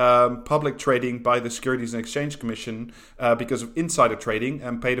doing public trading by the Securities and Exchange Commission because of insider trading,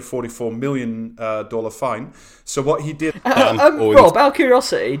 and paid a $44 million fine. So what he did... Rob, out of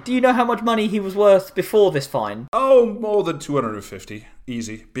curiosity, do you know how much money he was worth before this fine? Oh, more than 250.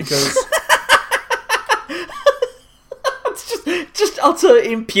 Easy. Because... Just utter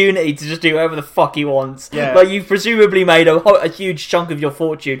impunity to just do whatever the fuck he wants. Yeah. Like, you've presumably made a huge chunk of your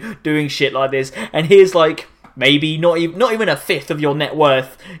fortune doing shit like this, and here's like maybe not even a fifth of your net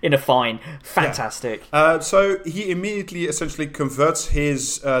worth in a fine. Fantastic. Yeah. So he immediately essentially converts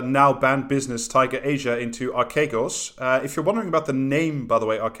his now banned business Tiger Asia into Archegos. If you're wondering about the name, by the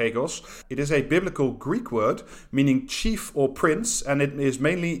way, Archegos, it is a biblical Greek word meaning chief or prince, and it is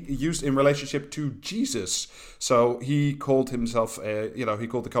mainly used in relationship to Jesus. So he called himself, he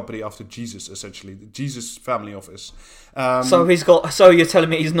called the company after Jesus, essentially, the Jesus Family Office. So you're telling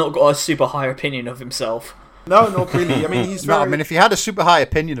me he's not got a super high opinion of himself? No, not really. I mean, he's very... No, I mean, if he had a super high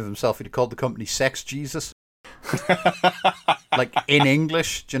opinion of himself, he'd have called the company Sex Jesus. Like, in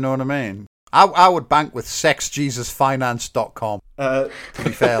English, do you know what I mean? I would bank with sexjesusfinance.com. To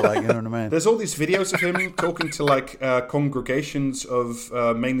be fair, like, you know what I mean? There's all these videos of him talking to, like, congregations of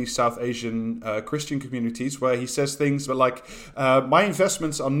mainly South Asian Christian communities, where he says things like, my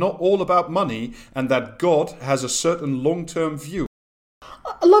investments are not all about money, and that God has a certain long-term view.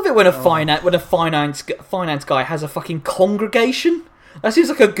 I love it when a finance guy has a fucking congregation. That seems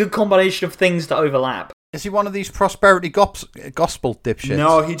like a good combination of things to overlap. Is he one of these prosperity gospel dipshits?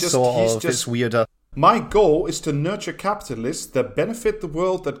 No, he's just it's weirder. My goal is to nurture capitalists that benefit the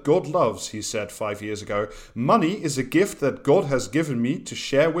world that God loves, he said 5 years ago. Money is a gift that God has given me to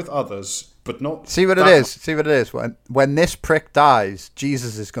share with others, but not... See what it is. When this prick dies,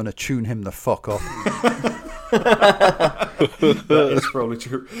 Jesus is going to tune him the fuck up. That is probably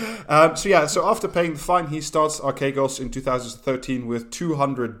true. So after paying the fine, he starts Archegos in 2013 with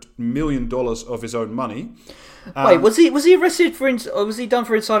 $200 million of his own money. Wait, was he arrested or was he done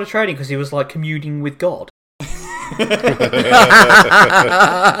for insider trading because he was like communing with God? The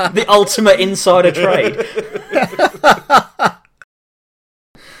ultimate insider trade.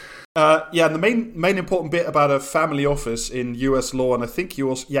 And the main important bit about a family office in US law, and I think you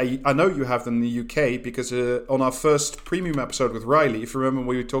also, I know you have them in the UK, because on our first premium episode with Riley, if you remember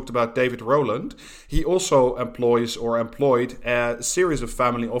when we talked about David Rowland, he also employed a series of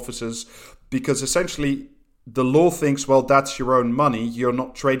family offices, because essentially the law thinks, well, that's your own money. You're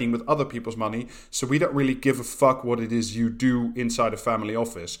not trading with other people's money. So we don't really give a fuck what it is you do inside a family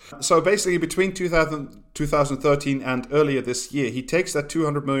office. So basically between 2013 and earlier this year, he takes that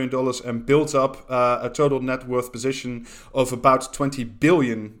 $200 million and builds up a total net worth position of about $20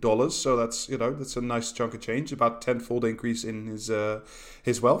 billion. So that's a nice chunk of change, about tenfold increase in his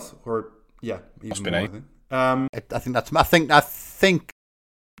wealth, or even more, I think. I think.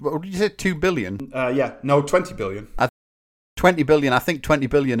 What did you say? 2 billion? 20 billion. 20 billion. I think 20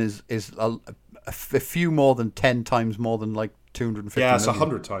 billion is a few more than 10 times more than like 250 million. It's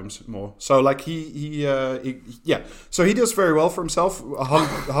 100 times more. So like he So he does very well for himself.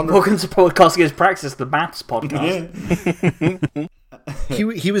 100. Welcome to Podcasting is Praxis, the maths podcast. Yeah.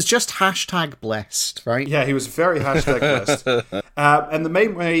 He was just #blessed, right? Yeah, he was very #blessed. And the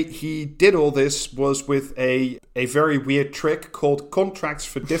main way he did all this was with a very weird trick called contracts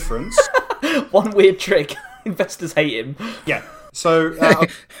for difference. One weird trick. Investors hate him. Yeah. So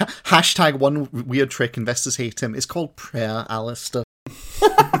 #one weird trick investors hate him. It's called prayer, Alistair.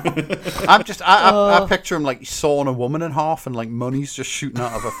 I picture him like sawing a woman in half and like money's just shooting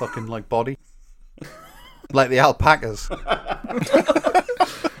out of her fucking like body. Like the alpacas.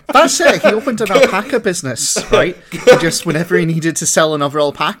 That's it. He opened an alpaca business, right? Just whenever he needed to sell another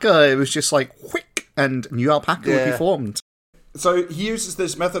alpaca, it was just like, quick, and new alpaca would be formed. So he uses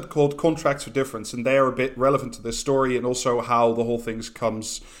this method called contracts for difference, and they are a bit relevant to this story and also how the whole thing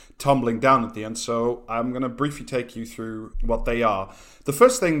comes tumbling down at the end. So I'm going to briefly take you through what they are. The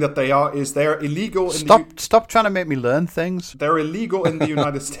first thing that they are is they're illegal. Stop trying to make me learn things. They're illegal in the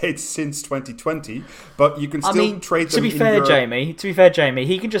United States since 2020, but you can still trade them. To be fair, Jamie,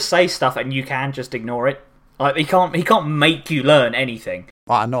 he can just say stuff and you can just ignore it. Like he can't make you learn anything.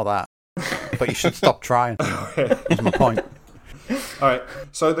 Well, I know that, but you should stop trying. That's my point. All right.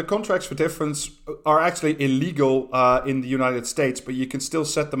 So the contracts for difference are actually illegal in the United States, but you can still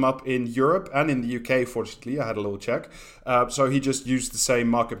set them up in Europe and in the UK, fortunately. I had a little check. So he just used the same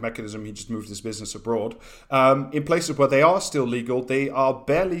market mechanism. He just moved his business abroad. In places where they are still legal, they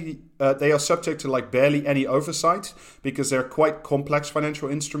are subject to like barely any oversight because they're quite complex financial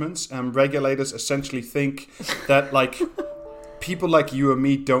instruments, and regulators essentially think that like people like you and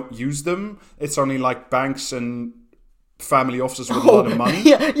me don't use them. It's only like banks and family offices with a lot of money.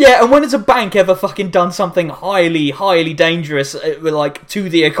 Yeah, and when has a bank ever fucking done something highly dangerous to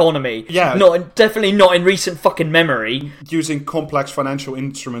the economy? Yeah. Definitely not in recent fucking memory. Using complex financial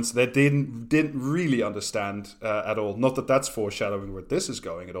instruments they didn't really understand at all. Not that that's foreshadowing where this is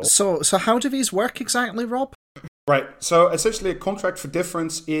going at all. So how do these work exactly, Rob? Right, so essentially a contract for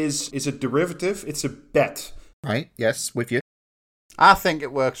difference is a derivative, it's a bet. Right, yes, with you. I think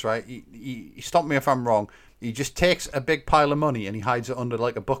it works, right? He stop me if I'm wrong. He just takes a big pile of money and he hides it under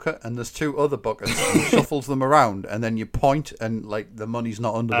like a bucket, and there's two other buckets and he shuffles them around, and then you point and like the money's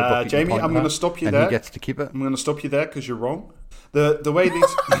not under the bucket. Jamie, I'm going to stop you there. And he gets to keep it. I'm going to stop you there because you're wrong. The way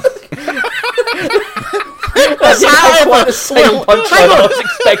these... That's not quite the same punchline I was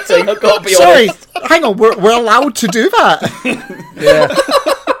expecting, I've got to be honest. Sorry, hang on, we're allowed to do that? Yeah.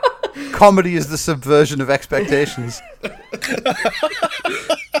 Comedy is the subversion of expectations.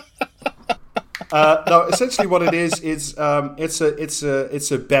 No, essentially what it is it's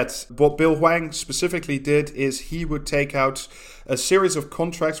a bet. What Bill Hwang specifically did is he would take out a series of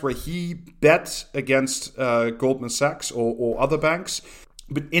contracts where he bet against Goldman Sachs or other banks,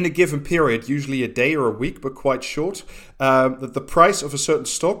 but in a given period, usually a day or a week, but quite short, that the price of a certain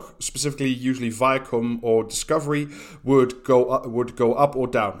stock, specifically usually Viacom or Discovery, would go up or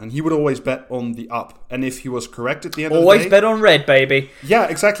down, and he would always bet on the up. And if he was correct at the end of the day, always bet on red, baby. Yeah,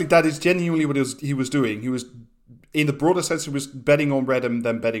 exactly. That is genuinely what he was doing. He was, in the broader sense, he was betting on red and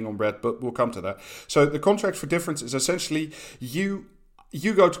then betting on red. But we'll come to that. So the contract for difference is essentially you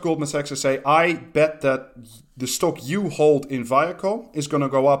go to Goldman Sachs and say, I bet that the stock you hold in Viacom is going to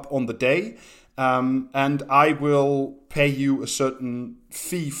go up on the day, and I will pay you a certain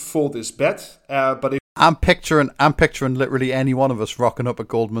fee for this bet. But if I'm picturing literally any one of us rocking up at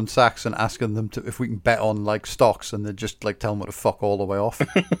Goldman Sachs and asking them if we can bet on like stocks, and they just like tell them to fuck all the way off.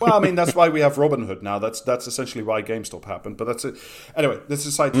 Well, I mean, that's why we have Robinhood now. That's essentially why GameStop happened. But that's it. Anyway, this is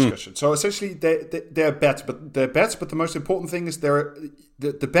a side discussion. So essentially, they're bets, but the most important thing is the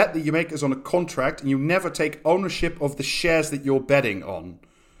bet that you make is on a contract, and you never take ownership of the shares that you're betting on.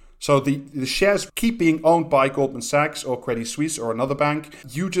 So the shares keep being owned by Goldman Sachs or Credit Suisse or another bank.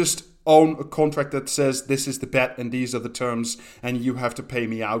 You just own a contract that says this is the bet and these are the terms, and you have to pay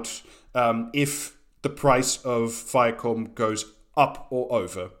me out if the price of Viacom goes up or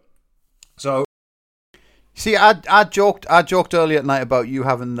over. So, see, I joked earlier at night about you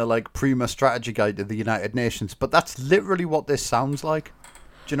having the like Prima strategy guide to the United Nations, but that's literally what this sounds like.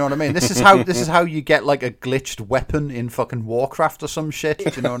 Do you know what I mean? This is how you get like a glitched weapon in fucking Warcraft or some shit.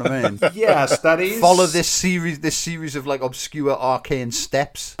 Do you know what I mean? Yes, that is. Follow this series of like obscure arcane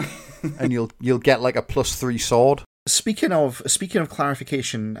steps, and you'll get like a +3 sword. Speaking of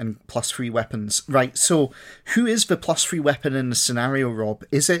clarification and +3 weapons, right? So, who is the +3 weapon in the scenario, Rob?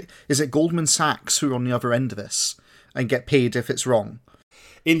 Is it Goldman Sachs who are on the other end of this and get paid if it's wrong?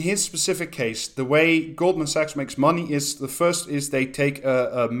 In his specific case, the way Goldman Sachs makes money is the first is they take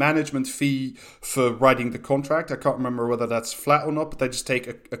a management fee for writing the contract. I can't remember whether that's flat or not, but they just take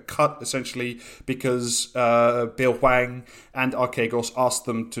a cut essentially because Bill Hwang and Archegos asked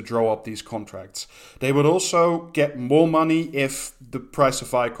them to draw up these contracts. They would also get more money if the price of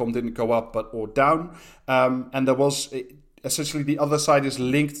Viacom didn't go up or down. And there was... Essentially, the other side is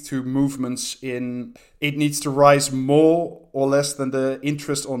linked to movements in it needs to rise more or less than the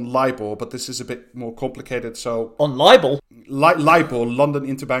interest on LIBOR, but this is a bit more complicated. So on LIBOR, LIBOR, London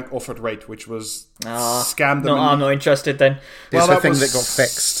Interbank Offered Rate, which was scammed. No, I'm not interested then. Well, that thing that got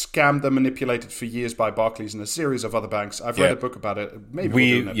fixed, scammed and manipulated for years by Barclays and a series of other banks. I've read a book about it. Maybe we'll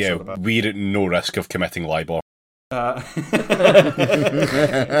do an episode about it. We're at no risk of committing LIBOR.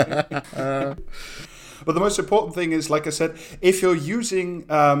 But the most important thing is, like I said, if you're using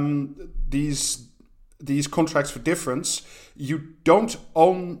these contracts for difference, you don't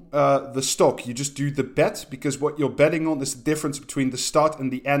own the stock. You just do the bet, because what you're betting on is the difference between the start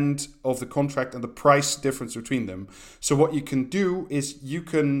and the end of the contract and the price difference between them. So what you can do is you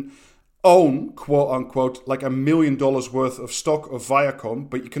can own, quote unquote, like $1 million worth of stock of Viacom,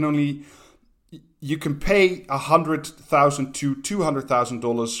 but you can pay $100,000 to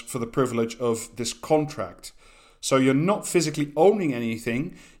 $200,000 for the privilege of this contract. So you're not physically owning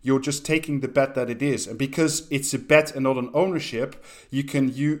anything, you're just taking the bet that it is. And because it's a bet and not an ownership, you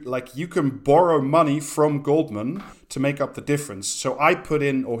can borrow money from Goldman to make up the difference. So he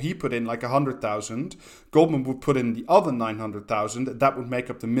put in like 100,000, Goldman would put in the other 900,000, and that would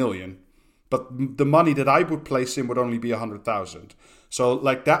make up the $1 million. But the money that I would place in would only be 100,000. So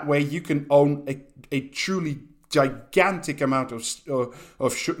like that way you can own a truly gigantic amount of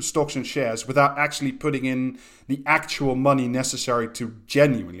stocks and shares without actually putting in the actual money necessary to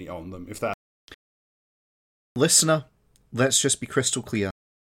genuinely own them. If that. Listener, let's just be crystal clear.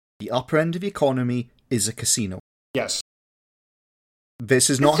 The upper end of the economy is a casino. Yes. This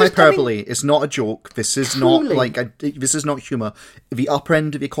is not hyperbole. It's not a joke. This is not this is not humour. The upper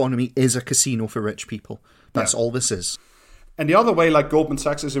end of the economy is a casino for rich people. That's all this is. And the other way, like Goldman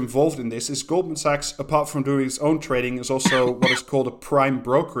Sachs is involved in this, is Goldman Sachs, apart from doing its own trading, is also what is called a prime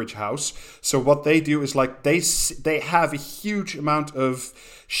brokerage house. So what they do is like they have a huge amount of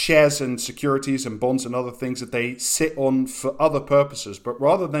shares and securities and bonds and other things that they sit on for other purposes. But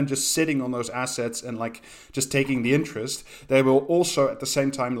rather than just sitting on those assets and like just taking the interest, they will also at the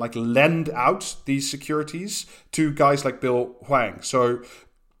same time like lend out these securities to guys like Bill Hwang. So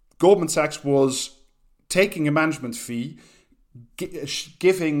Goldman Sachs was taking a management fee,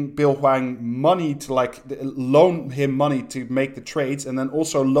 giving Bill Hwang money to loan him money to make the trades, and then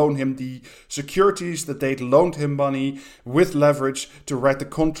also loan him the securities that they'd loaned him money with leverage to write the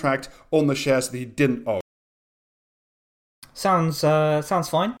contract on the shares that he didn't own. Sounds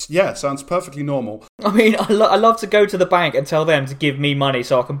fine. Yeah, sounds perfectly normal. I mean, I love to go to the bank and tell them to give me money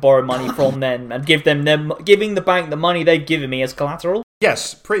so I can borrow money from them and giving the bank the money they've given me as collateral.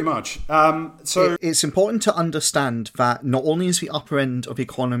 Yes, pretty much. So it's important to understand that not only is the upper end of the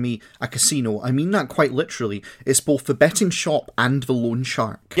economy a casino, I mean that quite literally. It's both the betting shop and the loan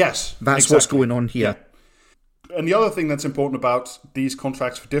shark. Yes, that's exactly what's going on here. Yeah. And the other thing that's important about these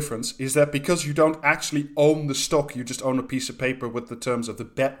contracts for difference is that because you don't actually own the stock, you just own a piece of paper with the terms of the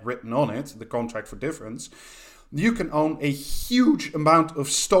bet written on it, the contract for difference, you can own a huge amount of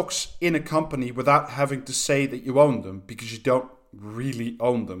stocks in a company without having to say that you own them, because you don't really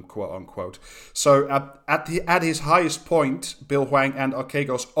own them, quote unquote. So at his highest point, Bill Hwang and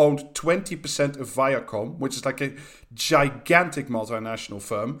Archegos owned 20% of Viacom, which is like a gigantic multinational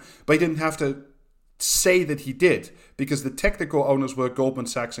firm, but he didn't have to say that he did, because the technical owners were Goldman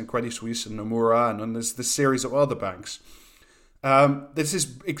Sachs and Credit Suisse and Nomura, and there's this series of other banks. This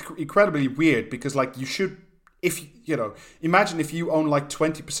is incredibly weird, because like you should, imagine if you own like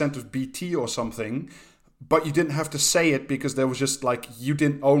 20% of BT or something, but you didn't have to say it because there was just like you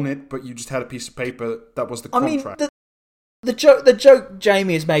didn't own it, but you just had a piece of paper that was the contract. I mean, the joke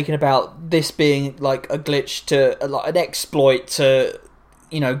Jamie is making about this being like a glitch to like an exploit to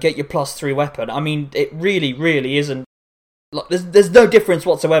get your +3 weapon. I mean, it really, really isn't. Like, there's no difference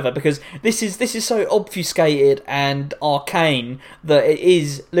whatsoever, because this is so obfuscated and arcane that it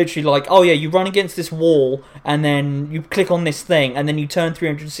is literally like, oh yeah, you run against this wall and then you click on this thing and then you turn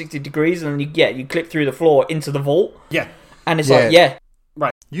 360 degrees and then you clip through the floor into the vault. Yeah, and it's like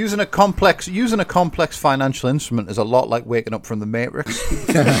right. Using a complex financial instrument is a lot like waking up from the Matrix.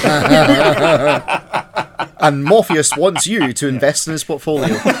 And Morpheus wants you to invest in his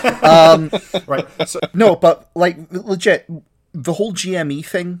portfolio. Right. So, no, but like legit, the whole GME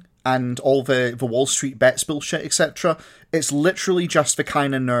thing and all the Wall Street bets bullshit, etc. It's literally just the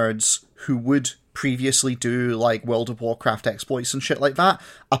kind of nerds who would previously do like World of Warcraft exploits and shit like that,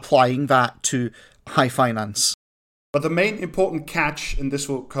 applying that to high finance. But the main important catch, and this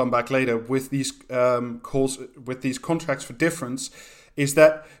will come back later, with these with these contracts for difference, is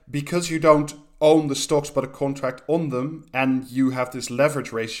that because you don't own the stocks but a contract on them, and you have this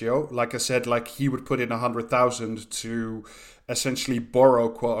leverage ratio, like I said, like he would put in 100,000 to essentially borrow,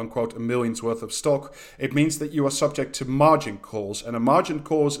 quote unquote, $1 million's worth of stock, it means that you are subject to margin calls. And a margin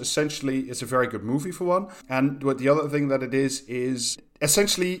call is essentially, it's a very good movie for one. And what the other thing that it is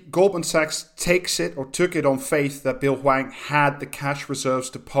essentially Goldman Sachs took it on faith that Bill Hwang had the cash reserves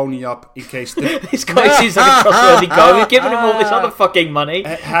to pony up in case this guy seems like a trustworthy guy. We've given him all this other fucking money.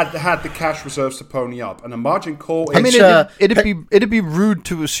 Had the cash reserves to pony up, and a margin call. I mean, it'd be rude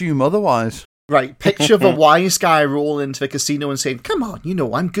to assume otherwise. Right, picture the wise guy rolling into the casino and saying, come on,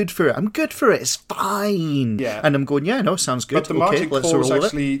 I'm good for it, it's fine. Yeah. And I'm going, yeah, no, sounds good. But the margin let's call is roll it.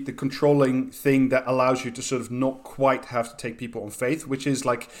 actually the controlling thing that allows you to sort of not quite have to take people on faith, which is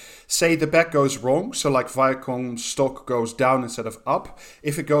like, say the bet goes wrong, so like Viacom stock goes down instead of up.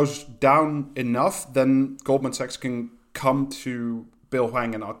 If it goes down enough, then Goldman Sachs can come to Bill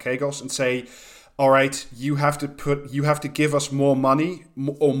Hwang and Archegos and say, all right, you have to give us more money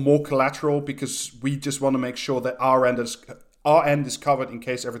or more collateral because we just want to make sure that our end is covered in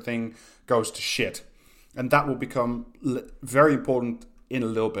case everything goes to shit, and that will become very important in a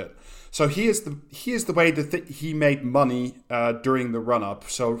little bit. So here's the way that he made money during the run up.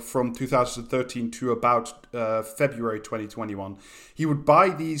 So from 2013 to about February 2021, he would buy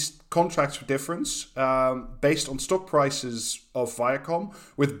these contracts for difference based on stock prices of Viacom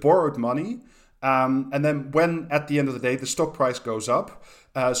with borrowed money. And then when, at the end of the day, the stock price goes up,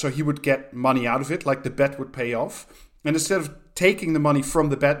 so he would get money out of it, like the bet would pay off. And instead of taking the money from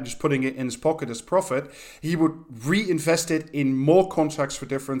the bet and just putting it in his pocket as profit, he would reinvest it in more contracts for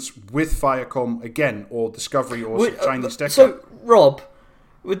difference with Viacom again, or Discovery, or Chinese tech. So, Rob,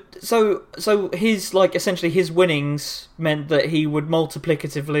 so his, like, essentially his winnings meant that he would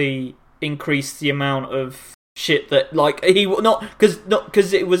multiplicatively increase the amount of shit that, like, he not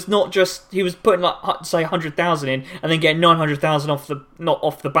because it was not just he was putting, like, say 100,000 in and then getting 900,000 off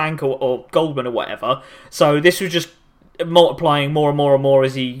the bank or Goldman or whatever. So this was just multiplying more and more and more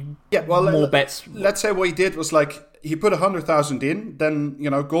as he more bets. Let's say what he did was, like, he put 100,000 in, then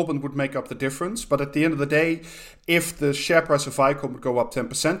Goldman would make up the difference. But at the end of the day, if the share price of Viacom would go up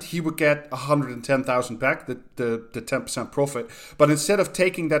 10%, he would get 110,000 back, the 10% profit. But instead of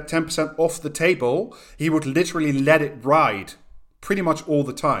taking that 10% off the table, he would literally let it ride pretty much all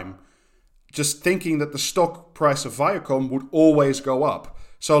the time, just thinking that the stock price of Viacom would always go up.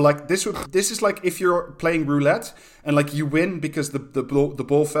 So, like, this is like if you're playing roulette and, like, you win because the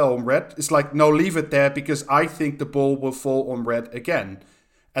ball fell on red. It's like, no, leave it there because I think the ball will fall on red again.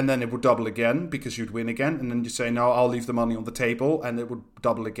 And then it would double again because you'd win again. And then you say, no, I'll leave the money on the table, and it would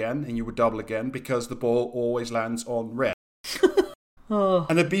double again, and you would double again because the ball always lands on red.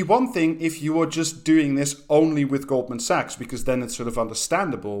 And it'd be one thing if you were just doing this only with Goldman Sachs, because then it's sort of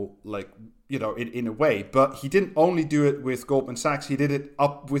understandable, like, in a way. But he didn't only do it with Goldman Sachs. He did it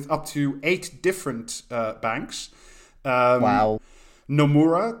with up to 8 different banks. Wow.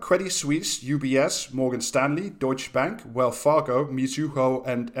 Nomura, Credit Suisse, UBS, Morgan Stanley, Deutsche Bank, Wells Fargo, Mizuho,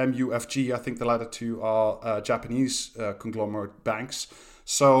 and MUFG. I think the latter two are Japanese conglomerate banks.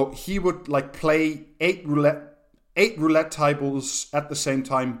 So he would, like, play 8 roulette tables at the same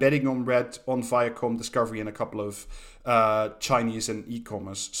time, betting on red, on Viacom, Discovery, and a couple of Chinese and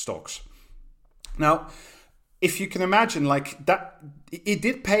e-commerce stocks. Now, if you can imagine, like, that, it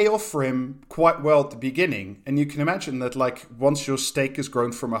did pay off for him quite well at the beginning. And you can imagine that, like, once your stake has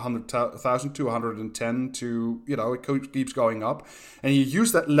grown from 100,000 to 110 to, it keeps going up. And you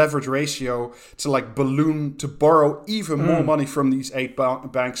use that leverage ratio to, like, to borrow even more money from these 8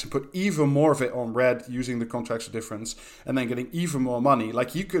 banks and put even more of it on red using the contracts of difference, and then getting even more money.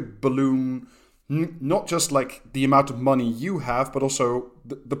 Like, you could balloon not just, like, the amount of money you have, but also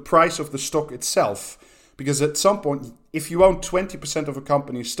the price of the stock itself. Because at some point, if you own 20% of a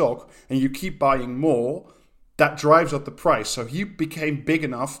company's stock and you keep buying more, that drives up the price. So he became big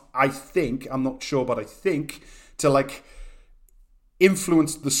enough, I think, I'm not sure, but I think, to, like,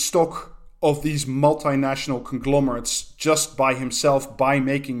 influence the stock of these multinational conglomerates just by himself, by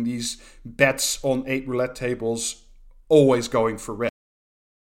making these bets on 8 roulette tables, always going for red.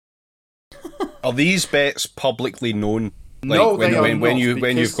 Are these bets publicly known? Like, No, when, they are when, when not, you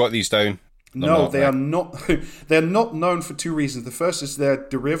when you've because- got these down. No, they are not. They're not known for 2 reasons. The first is they're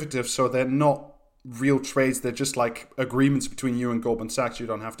derivatives, so they're not real trades. They're just like agreements between you and Goldman Sachs. You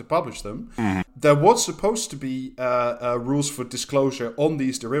don't have to publish them. There was supposed to be rules for disclosure on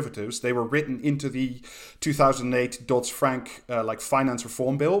these derivatives. They were written into the 2008 Dodd-Frank finance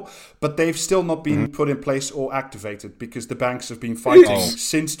reform bill, but they've still not been put in place or activated because the banks have been fighting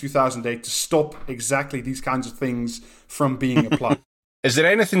since 2008 to stop exactly these kinds of things from being applied. Is there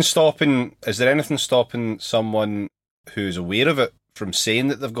anything stopping someone who's aware of it from saying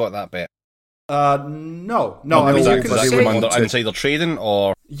that they've got that bet? No. I mean, you Does can that say, come under insider trading,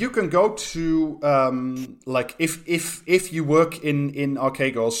 or you can go to if you work in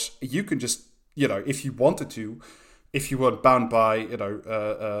Archegos, you can just, if you wanted to, if you weren't bound by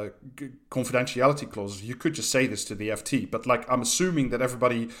confidentiality clauses, you could just say this to the FT. But, like, I'm assuming that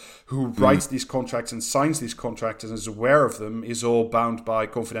everybody who writes these contracts and signs these contracts and is aware of them is all bound by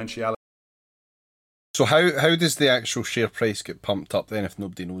confidentiality. So how does the actual share price get pumped up then if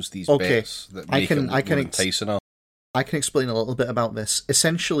nobody knows these bets that make it more enticing? I can explain a little bit about this.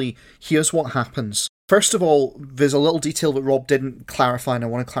 Essentially, here's what happens. First of all, there's a little detail that Rob didn't clarify, and I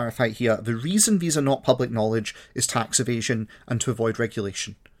want to clarify it here. The reason these are not public knowledge is tax evasion and to avoid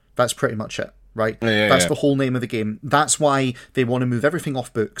regulation. That's pretty much it, right? That's the whole name of the game. That's why they want to move everything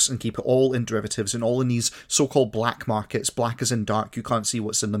off books and keep it all in derivatives and all in these so-called black markets. Black as in dark. You can't see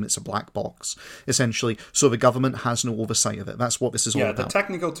what's in them. It's a black box, essentially. So the government has no oversight of it. That's what this is all about. Yeah, the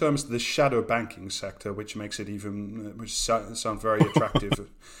technical term is the shadow banking sector, which makes it even, which sounds very attractive.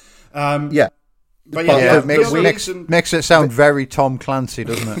 Yeah. But yeah, makes it sound very Tom Clancy,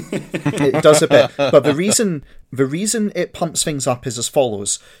 doesn't it? It does a bit. But the reason it pumps things up is as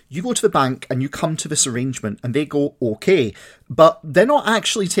follows. You go to the bank and you come to this arrangement and they go, okay. But they're not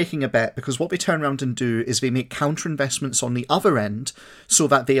actually taking a bet, because what they turn around and do is they make counter investments on the other end so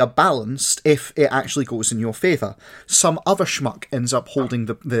that they are balanced if it actually goes in your favour. Some other schmuck ends up holding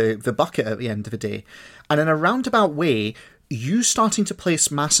the bucket at the end of the day. And in a roundabout way, you starting to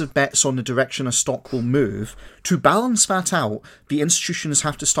place massive bets on the direction a stock will move, to balance that out, the institutions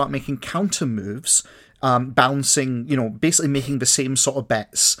have to start making counter moves, bouncing, basically making the same sort of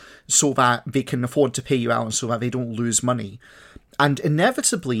bets so that they can afford to pay you out and so that they don't lose money. And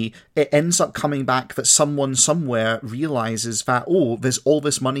inevitably, it ends up coming back that someone somewhere realizes that, there's all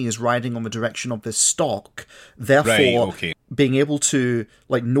this money is riding on the direction of this stock. Therefore, being able to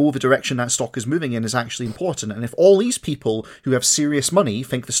know the direction that stock is moving in is actually important. And if all these people who have serious money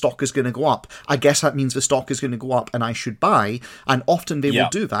think the stock is going to go up, I guess that means the stock is going to go up and I should buy. And often they will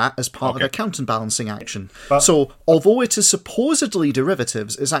do that as part of their counterbalancing action. So although it is supposedly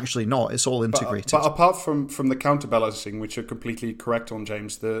derivatives, it's actually not. It's all integrated. But apart from the counterbalancing, which you're completely correct on,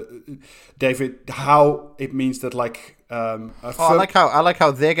 James, David, how it means that I like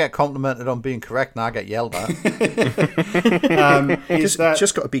how they get complimented on being correct and I get yelled at.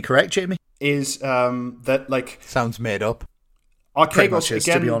 Just got to be correct, Jamie. Is that sounds made up. Archegos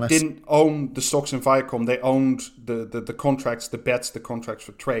again didn't own the stocks in Viacom. They owned the contracts, the bets, the contracts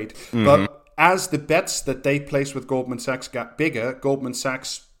for trade. Mm-hmm. But as the bets that they placed with Goldman Sachs got bigger, Goldman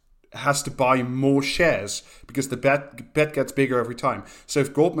Sachs has to buy more shares because the bet gets bigger every time. So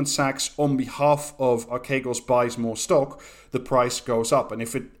if Goldman Sachs, on behalf of Archegos, buys more stock, the price goes up. And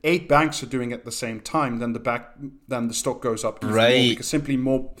if 8 banks are doing it at the same time, then the stock goes up even more, because simply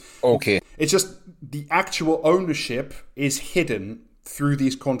more. Okay. It's just the actual ownership is hidden through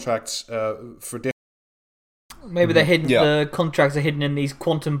these contracts for different. Maybe they're hidden. The contracts are hidden in these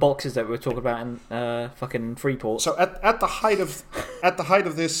quantum boxes that we were talking about in fucking Freeport. So at the height of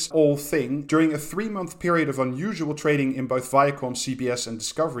this whole thing, during a 3-month period of unusual trading in both Viacom, CBS, and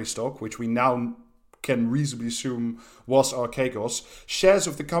Discovery stock, which we now can reasonably assume was Archegos, shares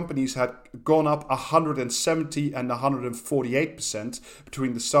of the companies had gone up 170 and 148%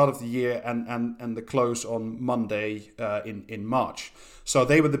 between the start of the year and the close on Monday in March. So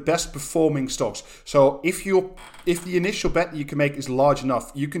they were the best performing stocks. So if the initial bet you can make is large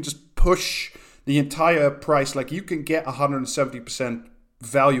enough, you can just push the entire price. You can get 170%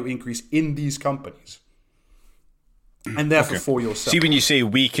 value increase in these companies, and therefore for yourself. See, when you say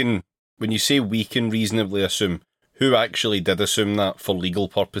we can reasonably assume, who actually did assume that for legal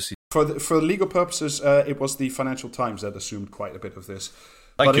purposes? For legal purposes, it was the Financial Times that assumed quite a bit of this.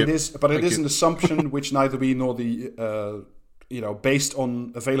 It is an assumption which neither we nor the based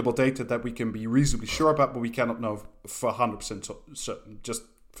on available data that we can be reasonably sure about, but we cannot know for 100% certain, just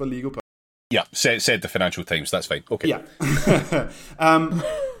for legal purposes. Yeah, said the Financial Times. That's fine. Okay. Yeah.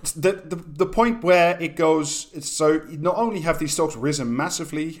 The point where it goes, so not only have these stocks risen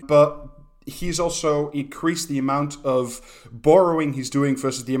massively, but he's also increased the amount of borrowing he's doing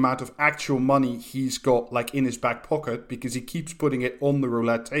versus the amount of actual money he's got in his back pocket, because he keeps putting it on the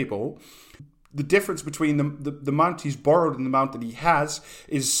roulette table. The difference between the amount he's borrowed and the amount that he has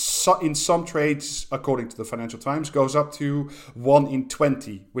is, in some trades, according to the Financial Times, goes up to 1 in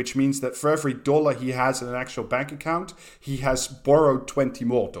 20, which means that for every dollar he has in an actual bank account, he has borrowed $20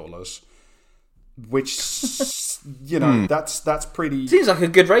 more, which, that's pretty... Seems like a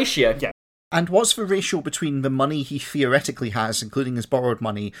good ratio. Yeah. And what's the ratio between the money he theoretically has, including his borrowed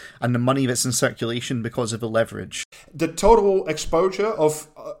money, and the money that's in circulation because of the leverage? The total exposure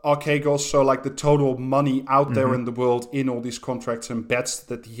of Archegos, so the total money out there in the world in all these contracts and bets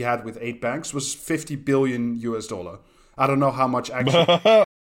that he had with 8 banks, was $50 billion. I don't know how much actually.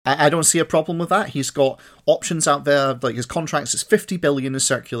 I don't see a problem with that. He's got options out there, his contracts is $50 billion is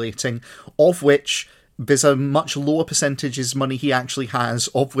circulating, of which there's a much lower percentage is money he actually has,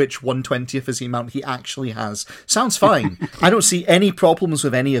 of which 1/20th is the amount he actually has. Sounds fine. I don't see any problems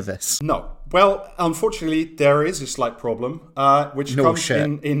with any of this. No. Well, unfortunately, there is a slight problem, which comes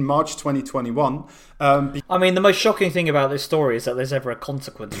in March 2021. I mean, the most shocking thing about this story is that there's ever a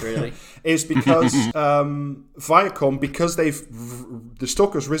consequence, really. Is because Viacom, because the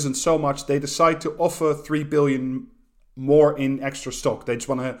stock has risen so much, they decide to offer $3 billion more in extra stock. They just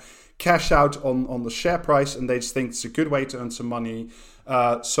want to cash out on the share price, and they just think it's a good way to earn some money.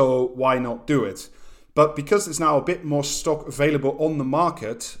 So why not do it? But because there's now a bit more stock available on the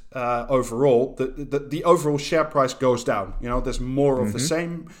market overall, the overall share price goes down. You know, there's more of the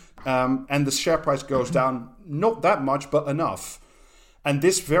same, and the share price goes down not that much, but enough. And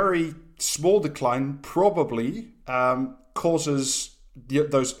this very small decline probably causes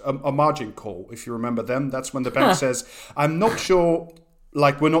a margin call. If you remember them, that's when the bank says, "I'm not sure."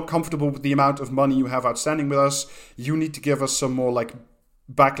 Like, we're not comfortable with the amount of money you have outstanding with us. You need to give us some more, like,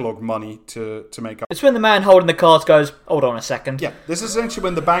 backlog money to make up. It's when the man holding the cards goes, hold on a second. Yeah, this is essentially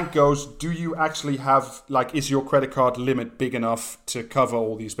when the bank goes, do you actually have, like, is your credit card limit big enough to cover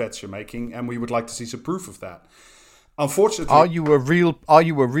all these bets you're making? And we would like to see some proof of that. Unfortunately... Are you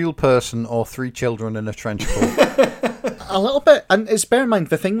a real person or 3 children in a trench coat? A little bit, and it's bear in mind,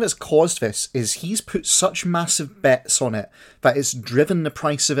 the thing that's caused this is he's put such massive bets on it that it's driven the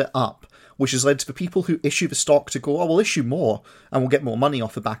price of it up, which has led to the people who issue the stock to go, oh, we'll issue more, and we'll get more money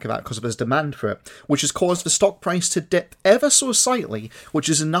off the back of that because of his demand for it, which has caused the stock price to dip ever so slightly, which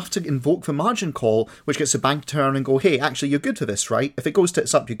is enough to invoke the margin call, which gets the bank to turn and go, hey, actually, you're good for this, right? If it goes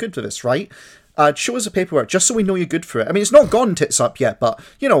tits up, you're good for this, right? Show us the paperwork, just so we know you're good for it. I mean, it's not gone tits up yet, but,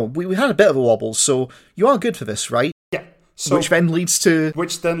 you know, we had a bit of a wobble, so you are good for this, right? Yeah. So, which then leads to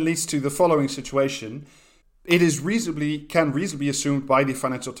the following situation. It is can reasonably assumed by the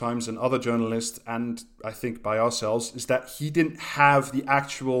Financial Times and other journalists, and I think by ourselves, is that he didn't have the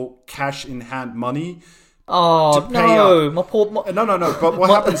actual cash in hand money. Oh, no. My poor... No. But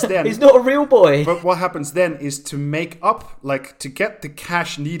what happens then... He's not a real boy. But what happens then is to make up, like, to get the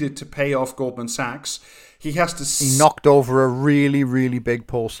cash needed to pay off Goldman Sachs, he has to... He knocked over a really, really big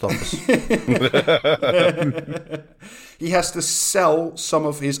post office. He has to sell some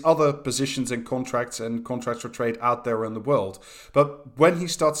of his other positions and contracts for trade out there in the world. But when he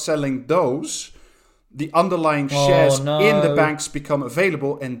starts selling those, the underlying shares in the banks become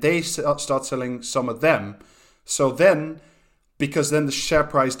available, and they start selling some of them. So then, because then the share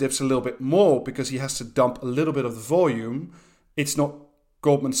price dips a little bit more because he has to dump a little bit of the volume, it's not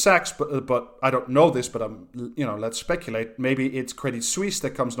Goldman Sachs, but I don't know this, but let's speculate. Maybe it's Credit Suisse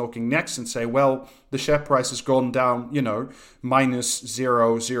that comes knocking next and say, well, the share price has gone down, minus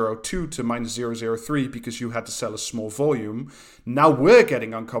 0.02 to minus 0.03 because you had to sell a small volume. Now we're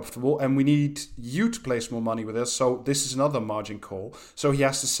getting uncomfortable and we need you to place more money with us. So this is another margin call. So he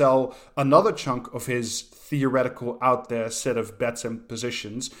has to sell another chunk of his theoretical out there set of bets and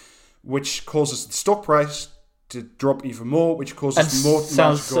positions, which causes the stock price to drop even more, which causes more.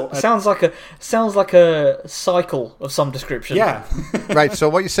 Sounds like a cycle of some description. Yeah, right. So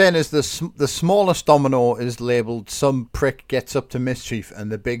what you're saying is the smallest domino is labelled "some prick gets up to mischief," and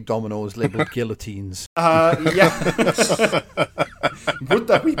the big domino is labelled "guillotines." Yeah. Would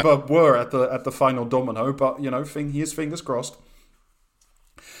that we were at the final domino? But his fingers crossed.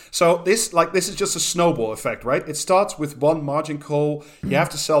 So this is just a snowball effect, right? It starts with one margin call. You have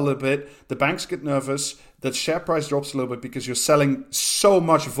to sell a little bit. The banks get nervous. The share price drops a little bit because you're selling so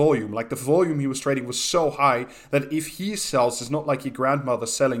much volume. Like, the volume he was trading was so high that if he sells, it's not like your grandmother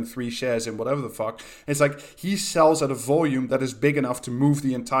selling 3 shares in whatever the fuck. It's like he sells at a volume that is big enough to move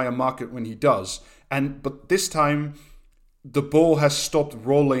the entire market when he does. But this time, the ball has stopped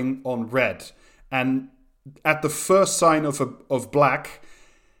rolling on red. And at the first sign of black,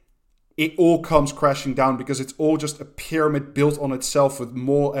 it all comes crashing down because it's all just a pyramid built on itself with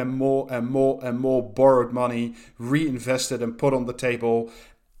more and more and more and more borrowed money reinvested and put on the table,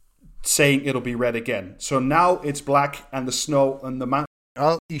 saying it'll be red again. So now it's black, and the snow and the mountain.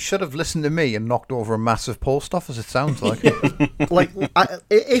 Well, you should have listened to me and knocked over a massive post office, it sounds like.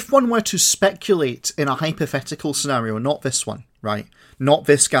 If one were to speculate in a hypothetical scenario, not this one, right? Not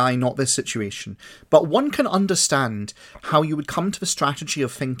this guy, not this situation. But one can understand how you would come to the strategy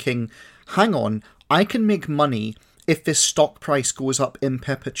of thinking, hang on, I can make money if this stock price goes up in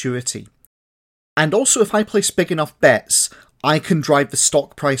perpetuity. And also, if I place big enough bets, I can drive the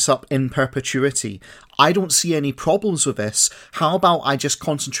stock price up in perpetuity. I don't see any problems with this. How about I just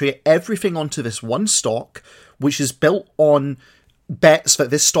concentrate everything onto this one stock, which is built on bets that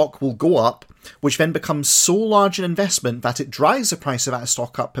this stock will go up, which then becomes so large an investment that it drives the price of that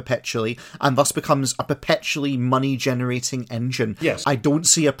stock up perpetually and thus becomes a perpetually money-generating engine. Yes. I don't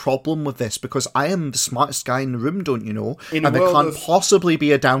see a problem with this because I am the smartest guy in the room, don't you know? In a and there world can't of- possibly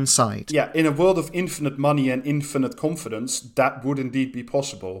be a downside. Yeah, in a world of infinite money and infinite confidence, that would indeed be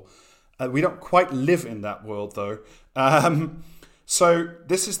possible. We don't quite live in that world, though. So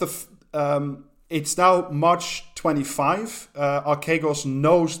this is it's now March 25. Archegos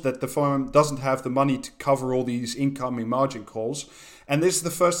knows that the firm doesn't have the money to cover all these incoming margin calls. And this is the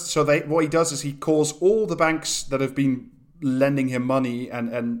first... So what he does is he calls all the banks that have been lending him money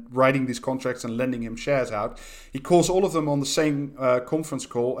and writing these contracts and lending him shares out. He calls all of them on the same conference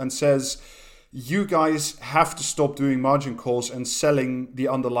call and says, you guys have to stop doing margin calls and selling the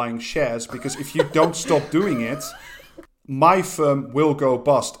underlying shares, because if you don't stop doing it, my firm will go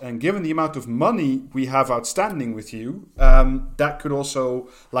bust. And given the amount of money we have outstanding with you, that could also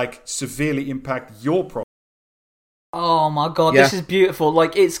severely impact your profit. Oh my god, Yeah. this is beautiful.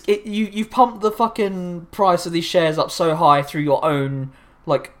 Like you've pumped the fucking price of these shares up so high through your own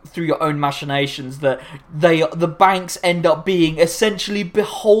machinations that the banks end up being essentially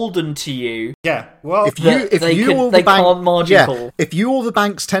beholden to you. Yeah, well, If you owe the they bank, can't margin call. if you owe the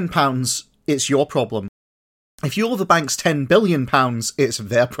banks £10, it's your problem. If you owe the banks £10 billion, it's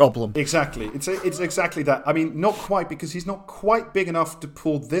their problem. exactly. It's exactly that. I mean, not quite, because he's not quite big enough to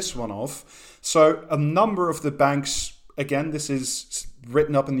pull this one off. So a number of the banks, again, this is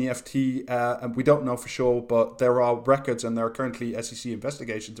written up in the FT, and we don't know for sure, but there are records and there are currently SEC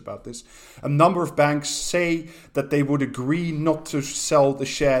investigations about this. A number of banks say that they would agree not to sell the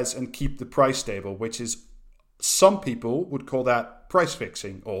shares and keep the price stable, which is, some people would call that price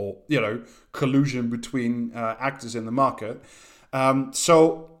fixing, or, collusion between actors in the market.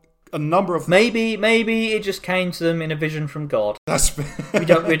 So a number of... Maybe it just came to them in a vision from God. That's... We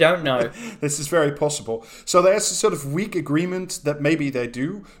don't know. This is very possible. So there's a sort of weak agreement that maybe they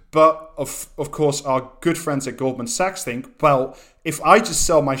do, but of course our good friends at Goldman Sachs think, well, if I just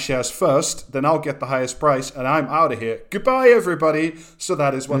sell my shares first, then I'll get the highest price and I'm out of here. Goodbye, everybody. So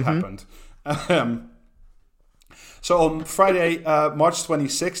that is what happened. So on Friday, March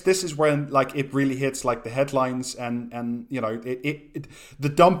 26th, this is when it really hits the headlines, and the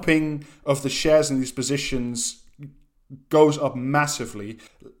dumping of the shares in these positions goes up massively.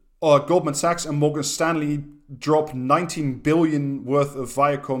 Goldman Sachs and Morgan Stanley dropped $19 billion worth of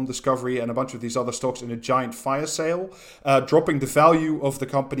Viacom, Discovery, and a bunch of these other stocks in a giant fire sale, dropping the value of the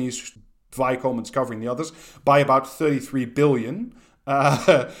companies, Viacom and Discovery and the others, by about $33 billion.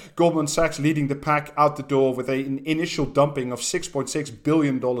 Goldman Sachs leading the pack out the door with an initial dumping of $6.6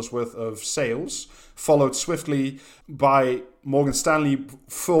 billion worth of sales, followed swiftly by Morgan Stanley,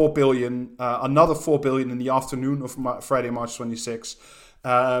 $4 billion, another $4 billion in the afternoon of Friday, March 26.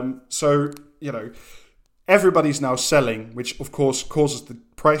 So, everybody's now selling, which of course causes the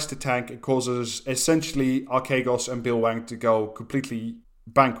price to tank. It causes essentially Archegos and Bill Wang to go completely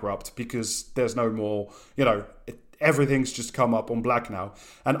bankrupt, because there's no more, everything's just come up on black now.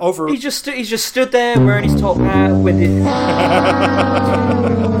 And He just stood there wearing his top hat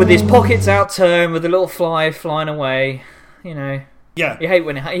with his pockets outturned, with a little fly flying away. Yeah. You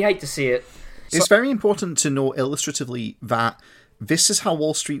hate to see it. It's very important to know illustratively that this is how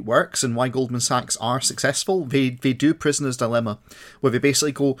Wall Street works and why Goldman Sachs are successful. They do Prisoner's Dilemma, where they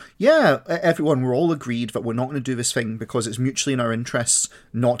basically go, yeah, everyone, we're all agreed that we're not going to do this thing because it's mutually in our interests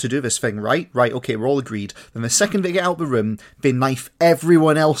not to do this thing, right? Right, okay, we're all agreed. Then the second they get out of the room, they knife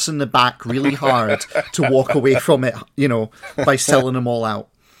everyone else in the back really hard to walk away from it, by selling them all out.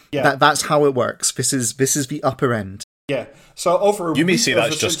 Yeah. That's how it works. This is the upper end. Yeah. So over a You may week say of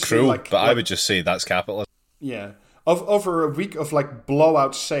that's just essentially, cruel, but I would just say that's capitalism. Yeah. Over a week of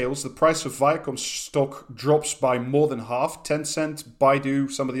blowout sales, the price of Viacom stock drops by more than half. Tencent,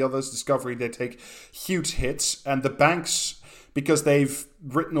 Baidu, some of the others, Discovery, they take huge hits. And the banks, because they've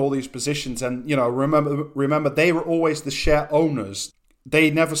written all these positions, and remember they were always the share owners. They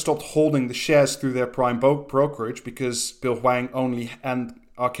never stopped holding the shares through their prime brokerage, because Bill Wang and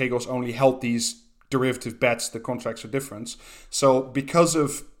Archegos only held these derivative bets, the contracts for difference. So because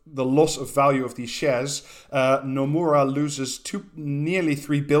of the loss of value of these shares, Nomura loses nearly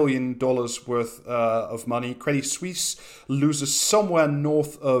 $3 billion worth of money. Credit Suisse loses somewhere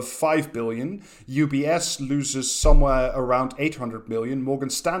north of $5 billion. UBS loses somewhere around $800 million.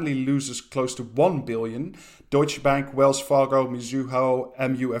 Morgan Stanley loses close to $1 billion. Deutsche Bank, Wells Fargo, Mizuho,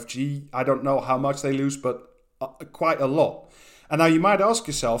 MUFG, I don't know how much they lose, but quite a lot. And now you might ask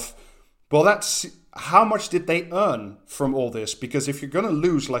yourself, well, how much did they earn from all this? Because if you're going to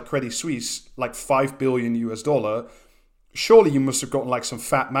lose, like Credit Suisse, like $5 billion US, surely you must have gotten like some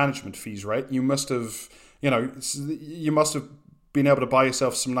fat management fees, right? You must have, you must have been able to buy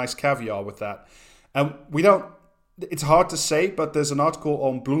yourself some nice caviar with that. And it's hard to say, but there's an article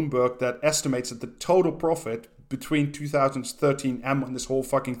on Bloomberg that estimates that the total profit between 2013 and when this whole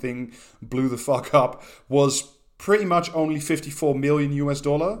fucking thing blew the fuck up was pretty much only $54 million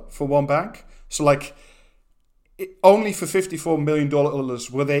for one bank. So like, only for $54 million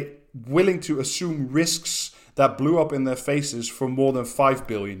were they willing to assume risks that blew up in their faces for more than $5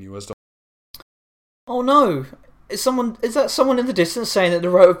 billion. Oh no! Is that someone in the distance saying that the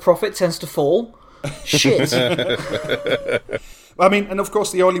rate of profit tends to fall? Shit. I mean, and of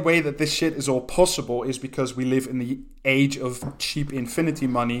course the only way that this shit is all possible is because we live in the age of cheap infinity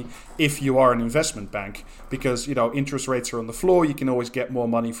money if you are an investment bank. Because, interest rates are on the floor, you can always get more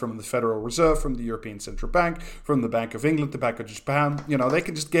money from the Federal Reserve, from the European Central Bank, from the Bank of England, the Bank of Japan. They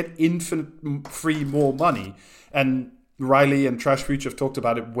can just get infinite free more money. And Riley and Trash Future have talked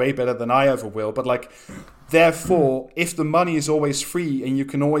about it way better than I ever will. But therefore, if the money is always free and you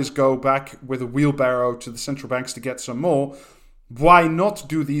can always go back with a wheelbarrow to the central banks to get some more, why not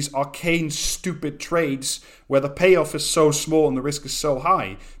do these arcane, stupid trades where the payoff is so small and the risk is so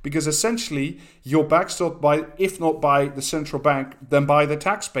high? Because essentially, you're backstopped by, if not by the central bank, then by the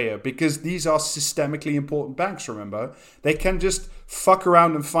taxpayer. Because these are systemically important banks, remember? They can just fuck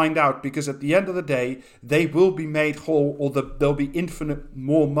around and find out, because at the end of the day, they will be made whole, or there'll be infinite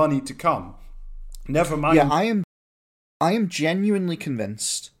more money to come. Never mind. Yeah, I am genuinely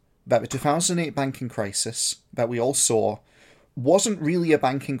convinced that the 2008 banking crisis that we all saw wasn't really a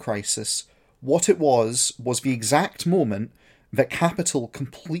banking crisis. What it was the exact moment that capital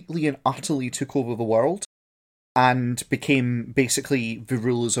completely and utterly took over the world and became basically the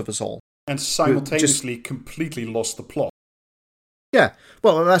rulers of us all. And simultaneously completely lost the plot. Yeah,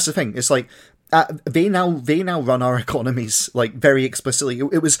 well, that's the thing. It's like they now run our economies like very explicitly.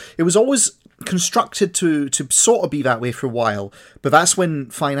 It was always constructed to sort of be that way for a while, but that's when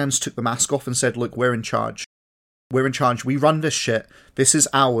finance took the mask off and said, "Look, we're in charge. We're in charge. We run this shit. This is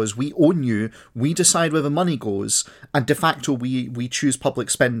ours. We own you. We decide where the money goes, and de facto we choose public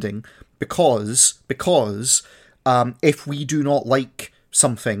spending because if we do not like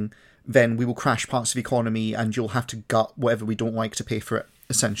something, then we will crash parts of the economy, and you'll have to gut whatever we don't like to pay for it,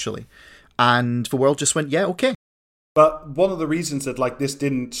 essentially." And the world just went, yeah, okay. But one of the reasons that this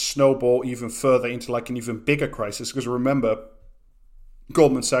didn't snowball even further into an even bigger crisis, because remember,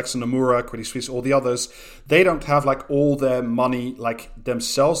 Goldman Sachs and Nomura, Credit Suisse, all the others, they don't have all their money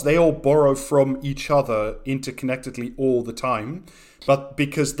themselves. They all borrow from each other interconnectedly all the time. But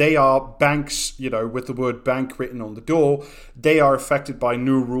because they are banks, with the word bank written on the door, they are affected by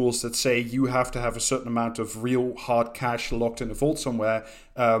new rules that say you have to have a certain amount of real hard cash locked in a vault somewhere,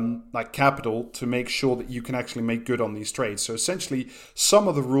 like capital, to make sure that you can actually make good on these trades. So essentially, some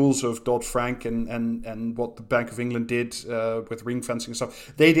of the rules of Dodd-Frank and what the Bank of England did with ring fencing and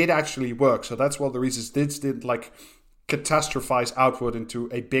stuff, they did actually work. So that's one of the reasons this did catastrophize outward into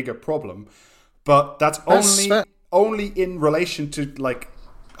a bigger problem. But that's only in relation to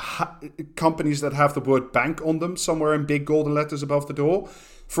companies that have the word bank on them somewhere in big golden letters above the door.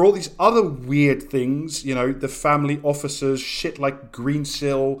 For all these other weird things, the family offices, shit like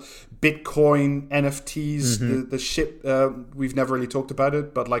Greensill, Bitcoin, NFTs, the shit, we've never really talked about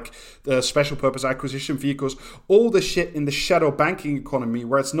it, but the special purpose acquisition vehicles, all the shit in the shadow banking economy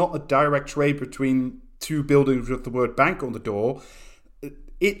where it's not a direct trade between two buildings with the word bank on the door.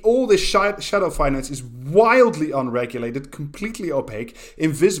 All this shadow finance is wildly unregulated, completely opaque,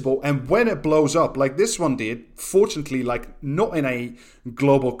 invisible, and when it blows up, like this one did, fortunately, not in a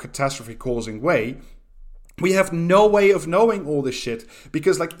global catastrophe-causing way, we have no way of knowing all this shit,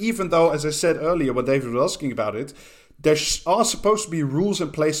 because even though, as I said earlier when David was asking about it, there are supposed to be rules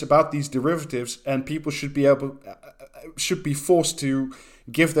in place about these derivatives, and people should be forced to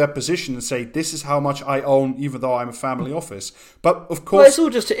give their position and say, this is how much I own, even though I'm a family office. But of course,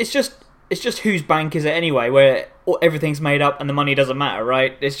 well, it's just whose bank is it anyway, where everything's made up and the money doesn't matter,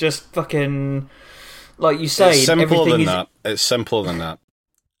 right? It's just fucking, like you say, it's simpler than that. It's simpler than that.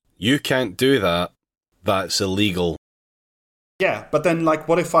 You can't do that. That's illegal. Yeah, but then,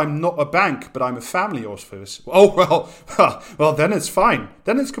 what if I'm not a bank, but I'm a family office? Oh, well, then it's fine.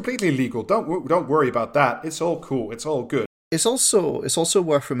 Then it's completely legal. Don't worry about that. It's all cool. It's all good. It's also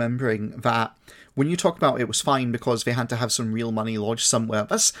worth remembering that when you talk about it was fine because they had to have some real money lodged somewhere,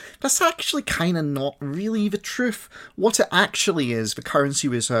 that's actually kind of not really the truth. What it actually is, the currency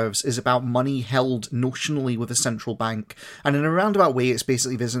reserves, is about money held notionally with a central bank. And in a roundabout way, it's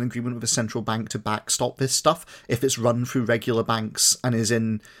basically there's an agreement with a central bank to backstop this stuff if it's run through regular banks and is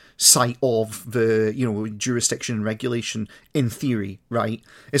in site of the jurisdiction and regulation in theory, right?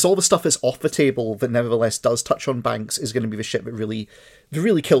 It's all the stuff that's off the table that nevertheless does touch on banks is going to be the shit that really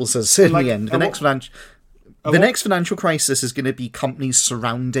kills us in the end. The next financial crisis is going to be companies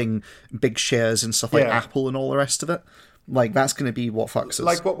surrounding big shares and stuff like Apple and all the rest of it. Like, that's going to be what fucks us.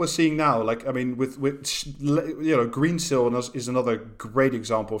 Like what we're seeing now. Like, I mean, with Greensill is another great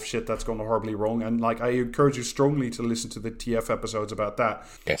example of shit that's gone horribly wrong. And, like, I encourage you strongly to listen to the TF episodes about that.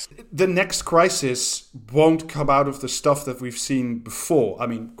 Yes. The next crisis won't come out of the stuff that we've seen before. I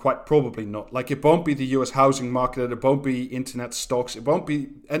mean, quite probably not. Like, it won't be the US housing market. It won't be internet stocks. It won't be...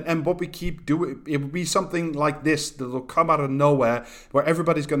 And what we keep doing, it will be something like this that'll come out of nowhere where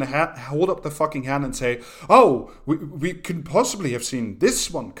everybody's going to hold up the fucking hand and say, oh, we could possibly have seen this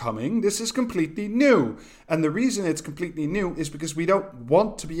one coming. This is completely new. And the reason it's completely new is because we don't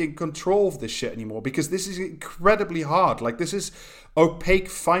want to be in control of this shit anymore, because this is incredibly hard. Like, this is opaque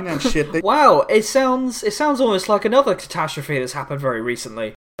finance shit. Wow, it sounds almost like another catastrophe that's happened very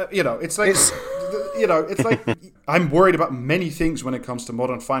recently. It's like... it's like I'm worried about many things when it comes to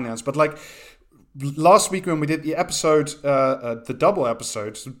modern finance, but like last week when we did the episode, the double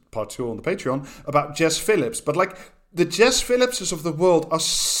episode, part 2 on the Patreon, about Jess Phillips, but like the Jess Phillipses of the world are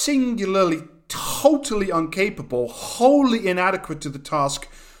singularly, totally incapable, wholly inadequate to the task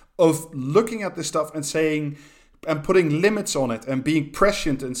of looking at this stuff and saying, and putting limits on it and being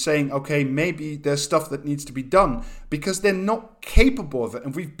prescient and saying, okay, maybe there's stuff that needs to be done, because they're not capable of it.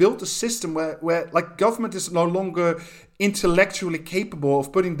 And we've built a system where like government is no longer intellectually capable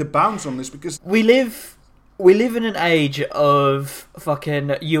of putting the bounds on this, because we live in an age of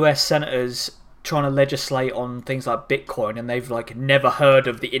fucking US senators trying to legislate on things like Bitcoin, and they've like never heard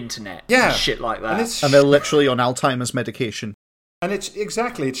of the internet. And shit like that. And they're literally on Alzheimer's medication. And it's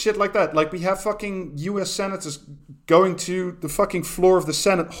shit like that. Like, we have fucking US senators going to the fucking floor of the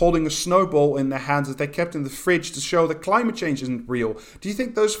Senate holding a snowball in their hands that they kept in the fridge to show that climate change isn't real. Do you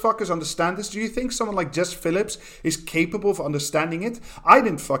think those fuckers understand this? Do you think someone like Jess Phillips is capable of understanding it? I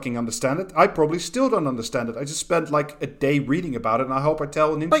didn't fucking understand it. I probably still don't understand it. I just spent like a day reading about it, and I hope I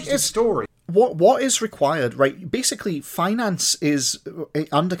tell an interesting story. What is required, right? Basically, finance is,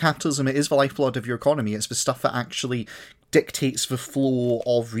 under capitalism, it is the lifeblood of your economy. It's the stuff that actually dictates the flow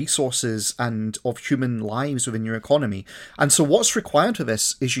of resources and of human lives within your economy. And so what's required for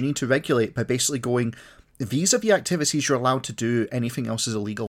this is you need to regulate by basically going, these are the activities you're allowed to do, anything else is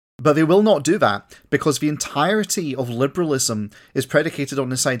illegal. But they will not do that, because the entirety of liberalism is predicated on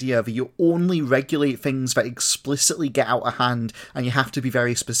this idea that you only regulate things that explicitly get out of hand, and you have to be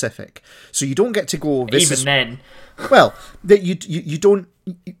very specific. So you don't get to go... then. Well, that you don't...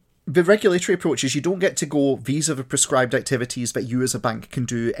 The regulatory approach is you don't get to go, these are the prescribed activities that you as a bank can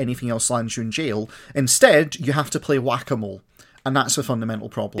do, anything else lands you in jail. Instead, you have to play whack-a-mole. And that's a fundamental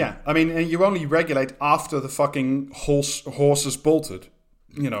problem. Yeah, I mean, and you only regulate after the fucking horse is bolted.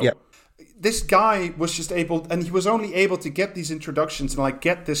 Yep. This guy was just able, and he was only able to get these introductions and like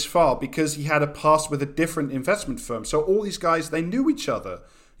get this far because he had a past with a different investment firm. So all these guys, they knew each other,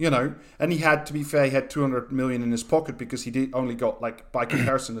 and he had, to be fair, he had 200 million in his pocket because he only got, like, by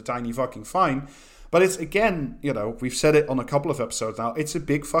comparison, a tiny fucking fine. But it's, again, we've said it on a couple of episodes now, it's a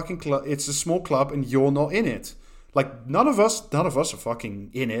big fucking club, it's a small club, and you're not in it. Like, none of us are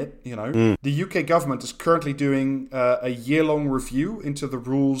fucking in it, The UK government is currently doing a year-long review into the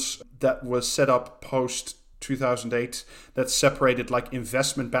rules that were set up post 2008 that separated, like,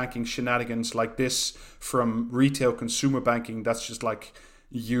 investment banking shenanigans like this from retail consumer banking. That's just like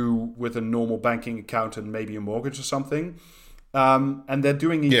you with a normal banking account and maybe a mortgage or something. And they're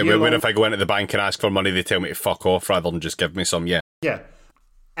doing a year-long... when if I go into the bank and ask for money, they tell me to fuck off rather than just give me some, Yeah.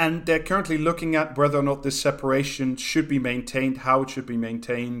 And they're currently looking at whether or not this separation should be maintained, how it should be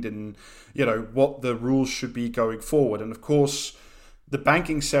maintained, and, what the rules should be going forward. And, of course, the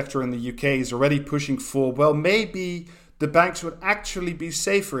banking sector in the UK is already pushing for, well, maybe the banks would actually be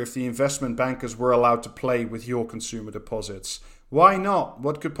safer if the investment bankers were allowed to play with your consumer deposits. Why not?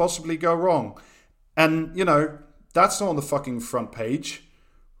 What could possibly go wrong? And, that's not on the fucking front page.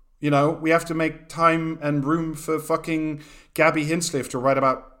 We have to make time and room for fucking Gabby Hinsliff to write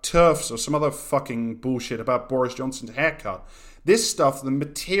about TERFs or some other fucking bullshit about Boris Johnson's haircut. This stuff, the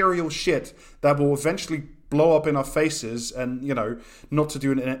material shit that will eventually blow up in our faces, and, not to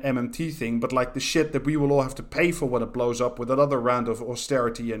do an MMT thing, but like the shit that we will all have to pay for when it blows up with another round of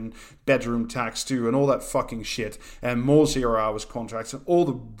austerity and bedroom tax too, and all that fucking shit, and more 0 hours contracts, and all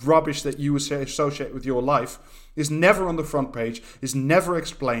the rubbish that you associate with your life is never on the front page, is never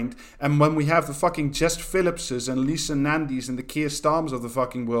explained. And when we have the fucking Jess Phillipses and Lisa Nandys and the Keir Starmers of the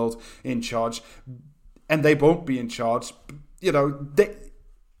fucking world in charge, and they won't be in charge,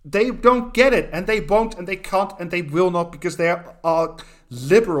 they don't get it, and they won't, and they can't, and they will not, because they are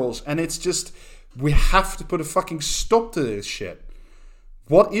liberals, and it's just, we have to put a fucking stop to this shit.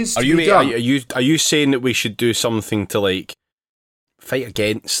 What is to be done? Are you saying that we should do something to like fight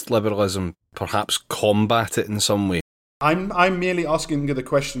against liberalism, perhaps combat it in some way? I'm merely asking the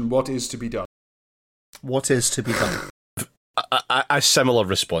question: what is to be done? What is to be done? A similar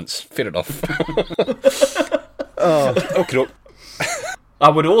response. Fair enough. Okay. I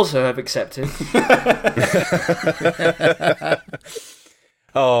would also have accepted.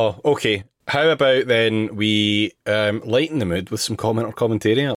 Okay. How about then we lighten the mood with some comment or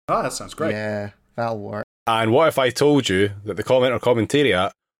commentariat? That sounds great. Yeah, that'll work. And what if I told you that the comment or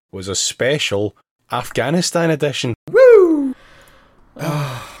commentariat was a special Afghanistan edition? Woo!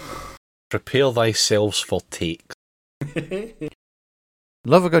 Prepare thyselves for takes.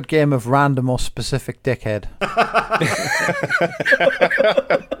 Love a good game of random or specific dickhead.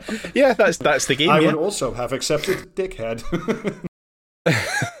 Yeah, that's the game. I would also have accepted dickhead.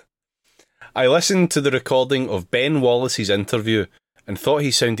 I listened to the recording of Ben Wallace's interview and thought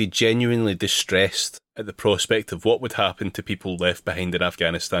he sounded genuinely distressed at the prospect of what would happen to people left behind in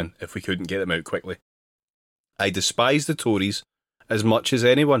Afghanistan if we couldn't get them out quickly. I despise the Tories as much as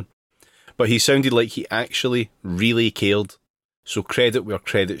anyone, but he sounded like he actually really cared, so credit where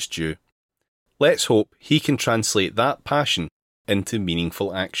credit's due. Let's hope he can translate that passion into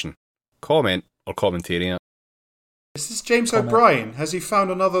meaningful action. Comment or commentariat. Is this James O'Brien? Has he found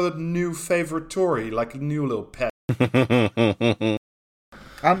another new favourite Tory, like a new little pet?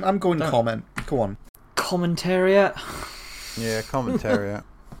 I'm going comment. Go on. Commentariat. Yeah, commentariat.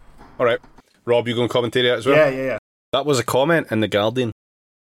 Alright, Rob, you going commentariat as well? Yeah. That was a comment in The Guardian.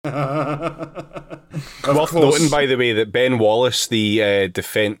 Worth Noting, by the way, that Ben Wallace, the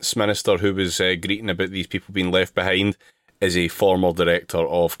defence minister who was greeting about these people being left behind, is a former director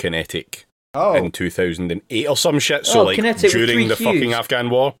of Kinetic in 2008 or some shit. So, like, Kinetic during the with 3 fucking Qs. Afghan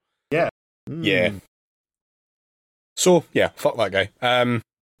war. Yeah. Yeah. So, yeah, fuck that guy.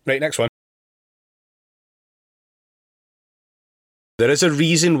 Right, next one. There is a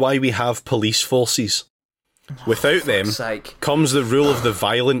reason why we have police forces. Without them comes the rule of the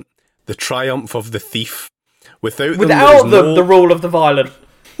violent, the triumph of the thief. Without them, the rule of the violent.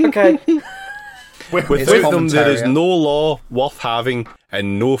 Okay. Without them, there is no law worth having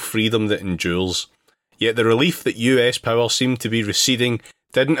and no freedom that endures. Yet the relief that US power seemed to be receding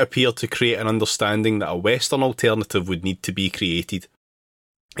didn't appear to create an understanding that a Western alternative would need to be created.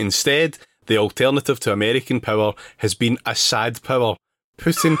 Instead, the alternative to American power has been Assad power,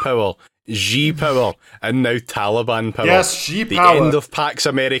 Putin power, Xi power, and now Taliban power. Yes, Xi the power. end of Pax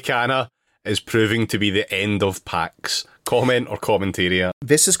Americana is proving to be the end of Pax. Comment or commentariat?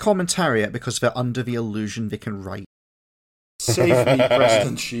 This is commentariat because they're under the illusion they can write. Save me,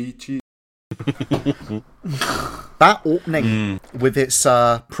 President Xi. Gee. That opening with its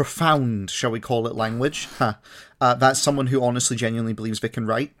profound, shall we call it, language, that's someone who honestly, genuinely believes they can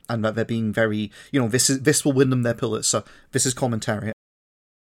write, and that they're being very, this will win them their Pulitzer. This is commentariat.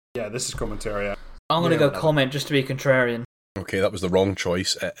 Yeah, this is commentariat. I'm going to go comment just to be contrarian. Okay, that was the wrong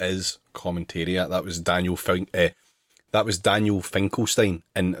choice. It is commentariat. That was Daniel Finkelstein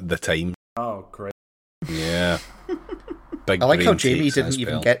in The Time. Oh, great. Yeah. Big I like how brain Jamie takes didn't as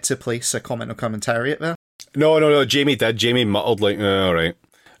even well. get to place a comment or commentariat there. No, Jamie did. Jamie muttered like, oh, all right.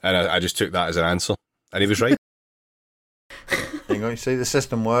 And I just took that as an answer. And he was right. You see, the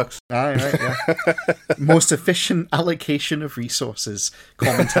system works. Aye, right, yeah. Most efficient allocation of resources,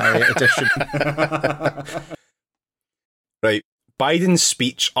 commentariat edition. Right. Biden's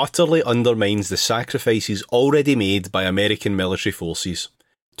speech utterly undermines the sacrifices already made by American military forces.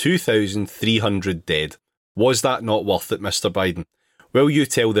 2,300 dead. Was that not worth it, Mr. Biden? Will you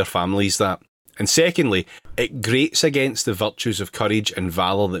tell their families that? And secondly, it grates against the virtues of courage and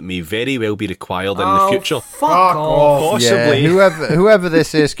valour that may very well be required in the future. Fuck off. Possibly, Yeah, whoever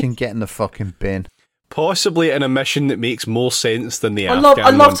this is can get in the fucking bin. possibly in a mission that makes more sense than the I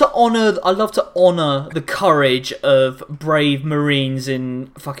Afghan love one. to honor the courage of brave Marines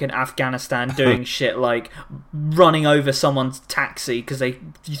in fucking Afghanistan doing shit like running over someone's taxi because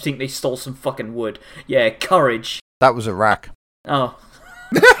you think they stole some fucking wood. Yeah, courage. That was Iraq. Oh,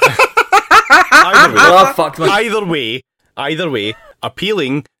 Either way,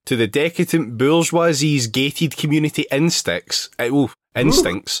 appealing to the decadent bourgeoisie's gated community instincts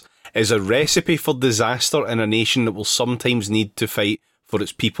is a recipe for disaster in a nation that will sometimes need to fight for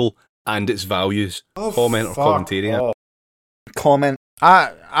its people and its values. Comment or commentary? Comment.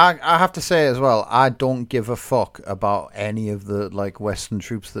 I have to say as well, I don't give a fuck about any of the Western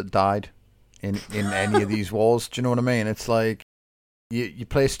troops that died in any of these wars. Do you know what I mean? It's like, You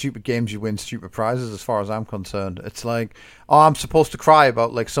play stupid games, you win stupid prizes. As far as I'm concerned, it's like, oh, I'm supposed to cry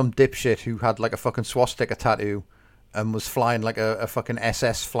about like some dipshit who had like a fucking swastika tattoo and was flying like a fucking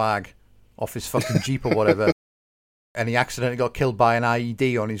SS flag off his fucking Jeep or whatever, and he accidentally got killed by an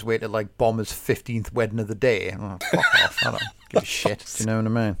IED on his way to like bomb his 15th wedding of the day. Oh, fuck off! I don't give a shit. Do you know what I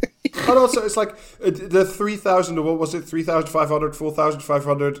mean? But also, it's like the 3,000, or what was it, 3,500,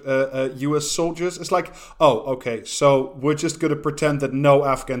 4,500 US soldiers. It's like, oh, okay, so we're just going to pretend that no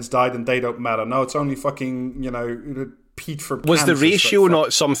Afghans died and they don't matter. No, it's only fucking, Pete from Was the Kansas ratio that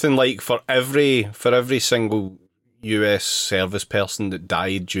not something like for every single US service person that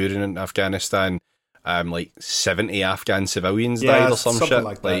died during Afghanistan, like 70 Afghan civilians died or some something shit?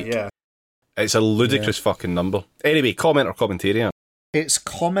 like that, yeah. It's a ludicrous fucking number. Anyway, comment or commentary. It's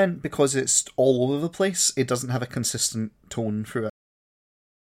comment because it's all over the place. It doesn't have a consistent tone through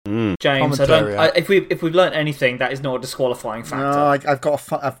it. James, if we've learnt anything, that is not a disqualifying factor. No,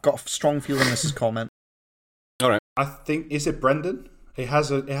 I've got a strong feeling this is comment. All right. I think, is it Brendan? It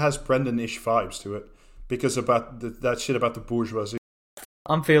has Brendan-ish vibes to it because about that shit about the bourgeoisie.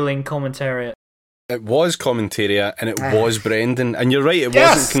 I'm feeling commentary. It was Commentaria and it was Brendan. And you're right, it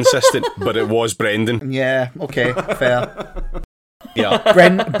wasn't consistent, but it was Brendan. Yeah, okay, fair. Yeah.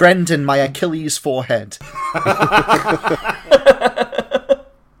 Brendan, my Achilles forehead.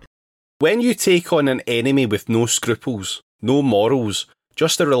 When you take on an enemy with no scruples, no morals,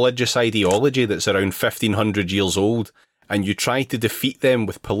 just a religious ideology that's around 1,500 years old, and you try to defeat them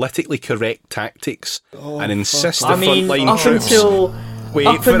with politically correct tactics and insist the frontline troops... Wait.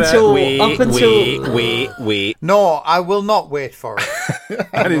 No, I will not wait for it.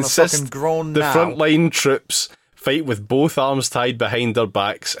 And insist the now. frontline troops fight with both arms tied behind their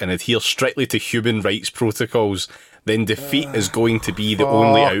backs and adhere strictly to human rights protocols, then defeat is going to be the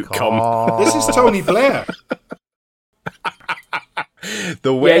only outcome. This is Tony Blair.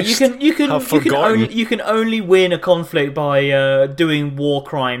 The West you can only win a conflict by doing war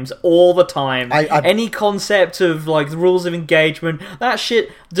crimes all the time. Any concept of like the rules of engagement, that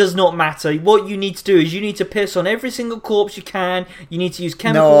shit does not matter. What you need to do is you need to piss on every single corpse you can. You need to use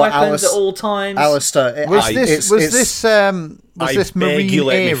chemical weapons at all times. Alistair, was this Marine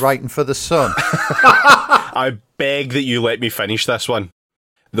A writing for the Sun? I beg that you let me finish this one.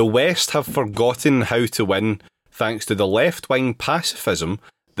 The West have forgotten how to win, thanks to the left-wing pacifism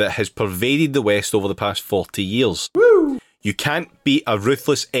that has pervaded the West over the past 40 years. Woo! You can't beat a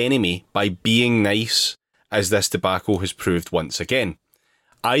ruthless enemy by being nice, as this debacle has proved once again.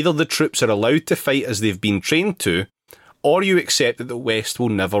 Either the troops are allowed to fight as they've been trained to, or you accept that the West will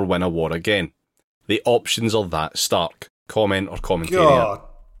never win a war again. The options are that stark. Comment or commentary. God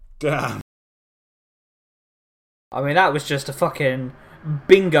damn. I mean, that was just a fucking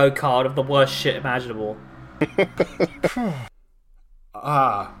bingo card of the worst shit imaginable.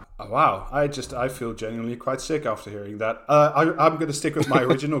 Wow. I feel genuinely quite sick after hearing that. I'm going to stick with my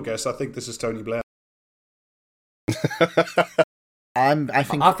original guess. I think this is Tony Blair.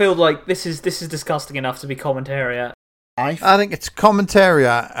 I feel like this is disgusting enough to be commentary. I think it's commentary,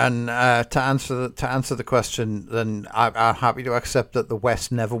 and to answer the question, then I'm happy to accept that the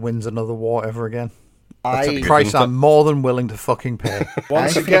West never wins another war ever again. That's a price I'm more than willing to fucking pay.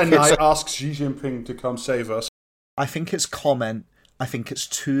 Once again, I ask Xi Jinping to come save us. I think it's comment. I think it's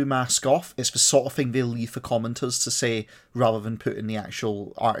too mask off. It's the sort of thing they leave for commenters to say rather than put in the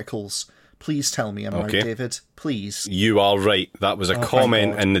actual articles. Please tell me I'm right, David. Please. You are right. That was a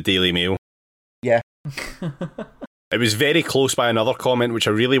comment in the Daily Mail. Yeah. It was very close by another comment which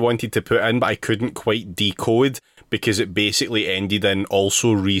I really wanted to put in, but I couldn't quite decode because it basically ended in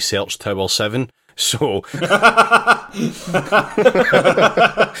also research Tower 7. So,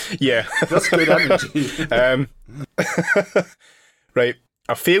 yeah. That's good energy. Right.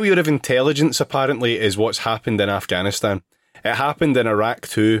 A failure of intelligence, apparently, is what's happened in Afghanistan. It happened in Iraq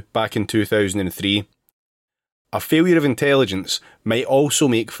too, back in 2003. A failure of intelligence might also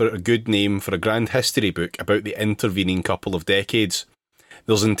make for a good name for a grand history book about the intervening couple of decades.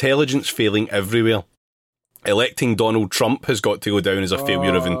 There's intelligence failing everywhere. Electing Donald Trump has got to go down as a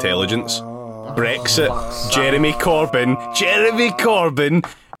failure of intelligence. Brexit, Jeremy Corbyn,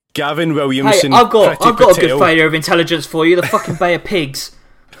 Gavin Williamson. Hey, I've got a good failure of intelligence for you. The fucking Bay of Pigs.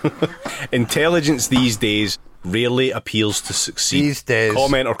 Intelligence these days rarely appears to succeed. These days.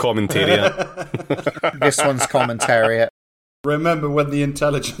 Comment or commentary. This one's commentary. Remember when the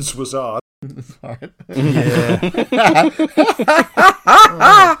intelligence was ours?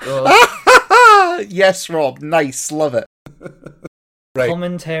 Yes, Rob. Nice. Love it. Right.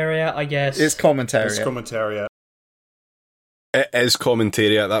 Commentary, I guess. It's commentary. It's commentary. It is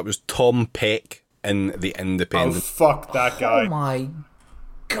commentary. That was Tom Peck in The Oh, Independent. fuck that guy. Oh my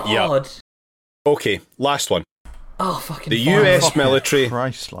god. Okay, last one. Oh, fucking The fine. US military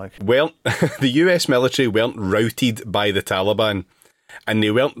Christ, like. weren't the US military weren't routed by the Taliban, and they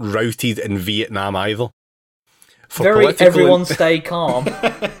weren't routed in Vietnam either. For Everyone stay calm.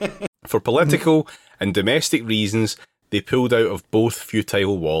 For political and domestic reasons, they pulled out of both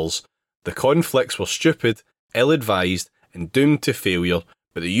futile wars. The conflicts were stupid, ill-advised, and doomed to failure,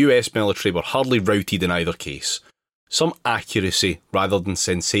 but the US military were hardly routed in either case. Some accuracy rather than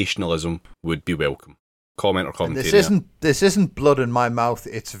sensationalism would be welcome. Comment or commentary. This isn't blood in my mouth.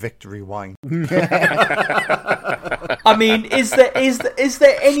 It's victory wine. I mean, is there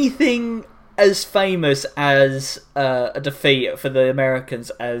anything as famous as a defeat for the Americans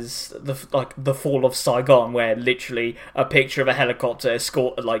as the fall of Saigon, where literally a picture of a helicopter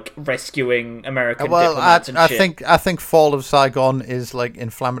rescuing American diplomats and shit? I think Fall of Saigon is like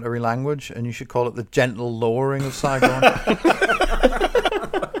inflammatory language, and you should call it the gentle lowering of Saigon.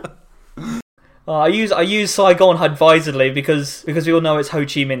 I use Saigon advisedly because we all know it's Ho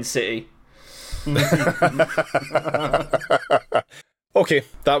Chi Minh City. Okay,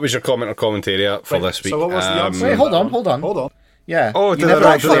 that was your comment or commentary for this week. So what was the answer? Wait, hold on. Yeah. Oh, you did never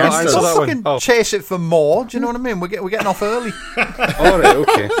I actually not answered. answer that one? Fucking Oh. chase it for more. Do you know what I mean? We're getting off early. All right,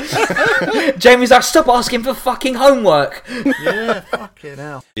 okay. Jamie's like, stop asking for fucking homework. Yeah, fucking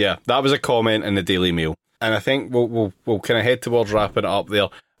hell. Yeah, that was a comment in the Daily Mail, and I think we'll kind of head towards wrapping it up there.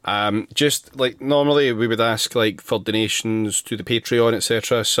 Just like normally we would ask like for donations to the Patreon,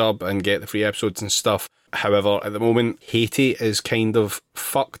 etc., sub and get the free episodes and stuff. However, at the moment, Haiti is kind of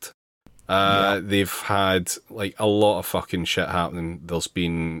fucked. They've had like a lot of fucking shit happening. There's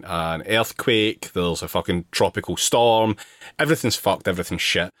been an earthquake, there's a fucking tropical storm, everything's fucked, everything's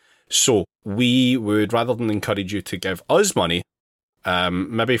shit. So we would, rather than encourage you to give us money,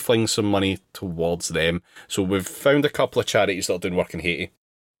 maybe fling some money towards them. So we've found a couple of charities that are doing work in Haiti.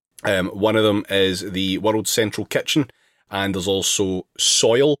 One of them is the World Central Kitchen, and there's also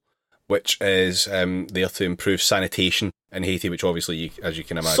Soil, which is there to improve sanitation in Haiti, which obviously, as you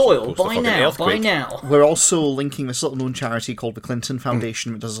can imagine, Soil, post a buy fucking now, buy earthquake. now. We're also linking this little known charity called the Clinton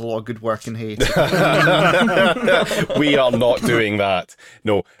Foundation, which does a lot of good work in Haiti. We are not doing that.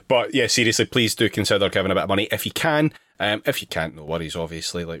 No, but yeah, seriously, please do consider giving a bit of money if you can. If you can't, no worries,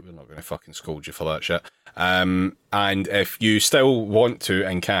 obviously. Like, we're not going to fucking scold you for that shit. And if you still want to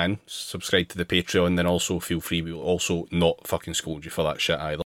and can subscribe to the Patreon, then also feel free. We will also not fucking scold you for that shit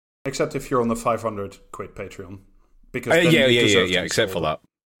either. Except if you're on the 500 quid Patreon. Because then Yeah, you deserve to be except for scolded. that.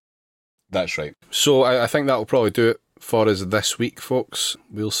 That's right. So I think that will probably do it for us this week, folks.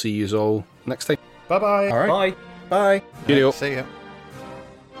 We'll see you all next time. Bye-bye. All right. Bye. Bye. Cheerio. See ya.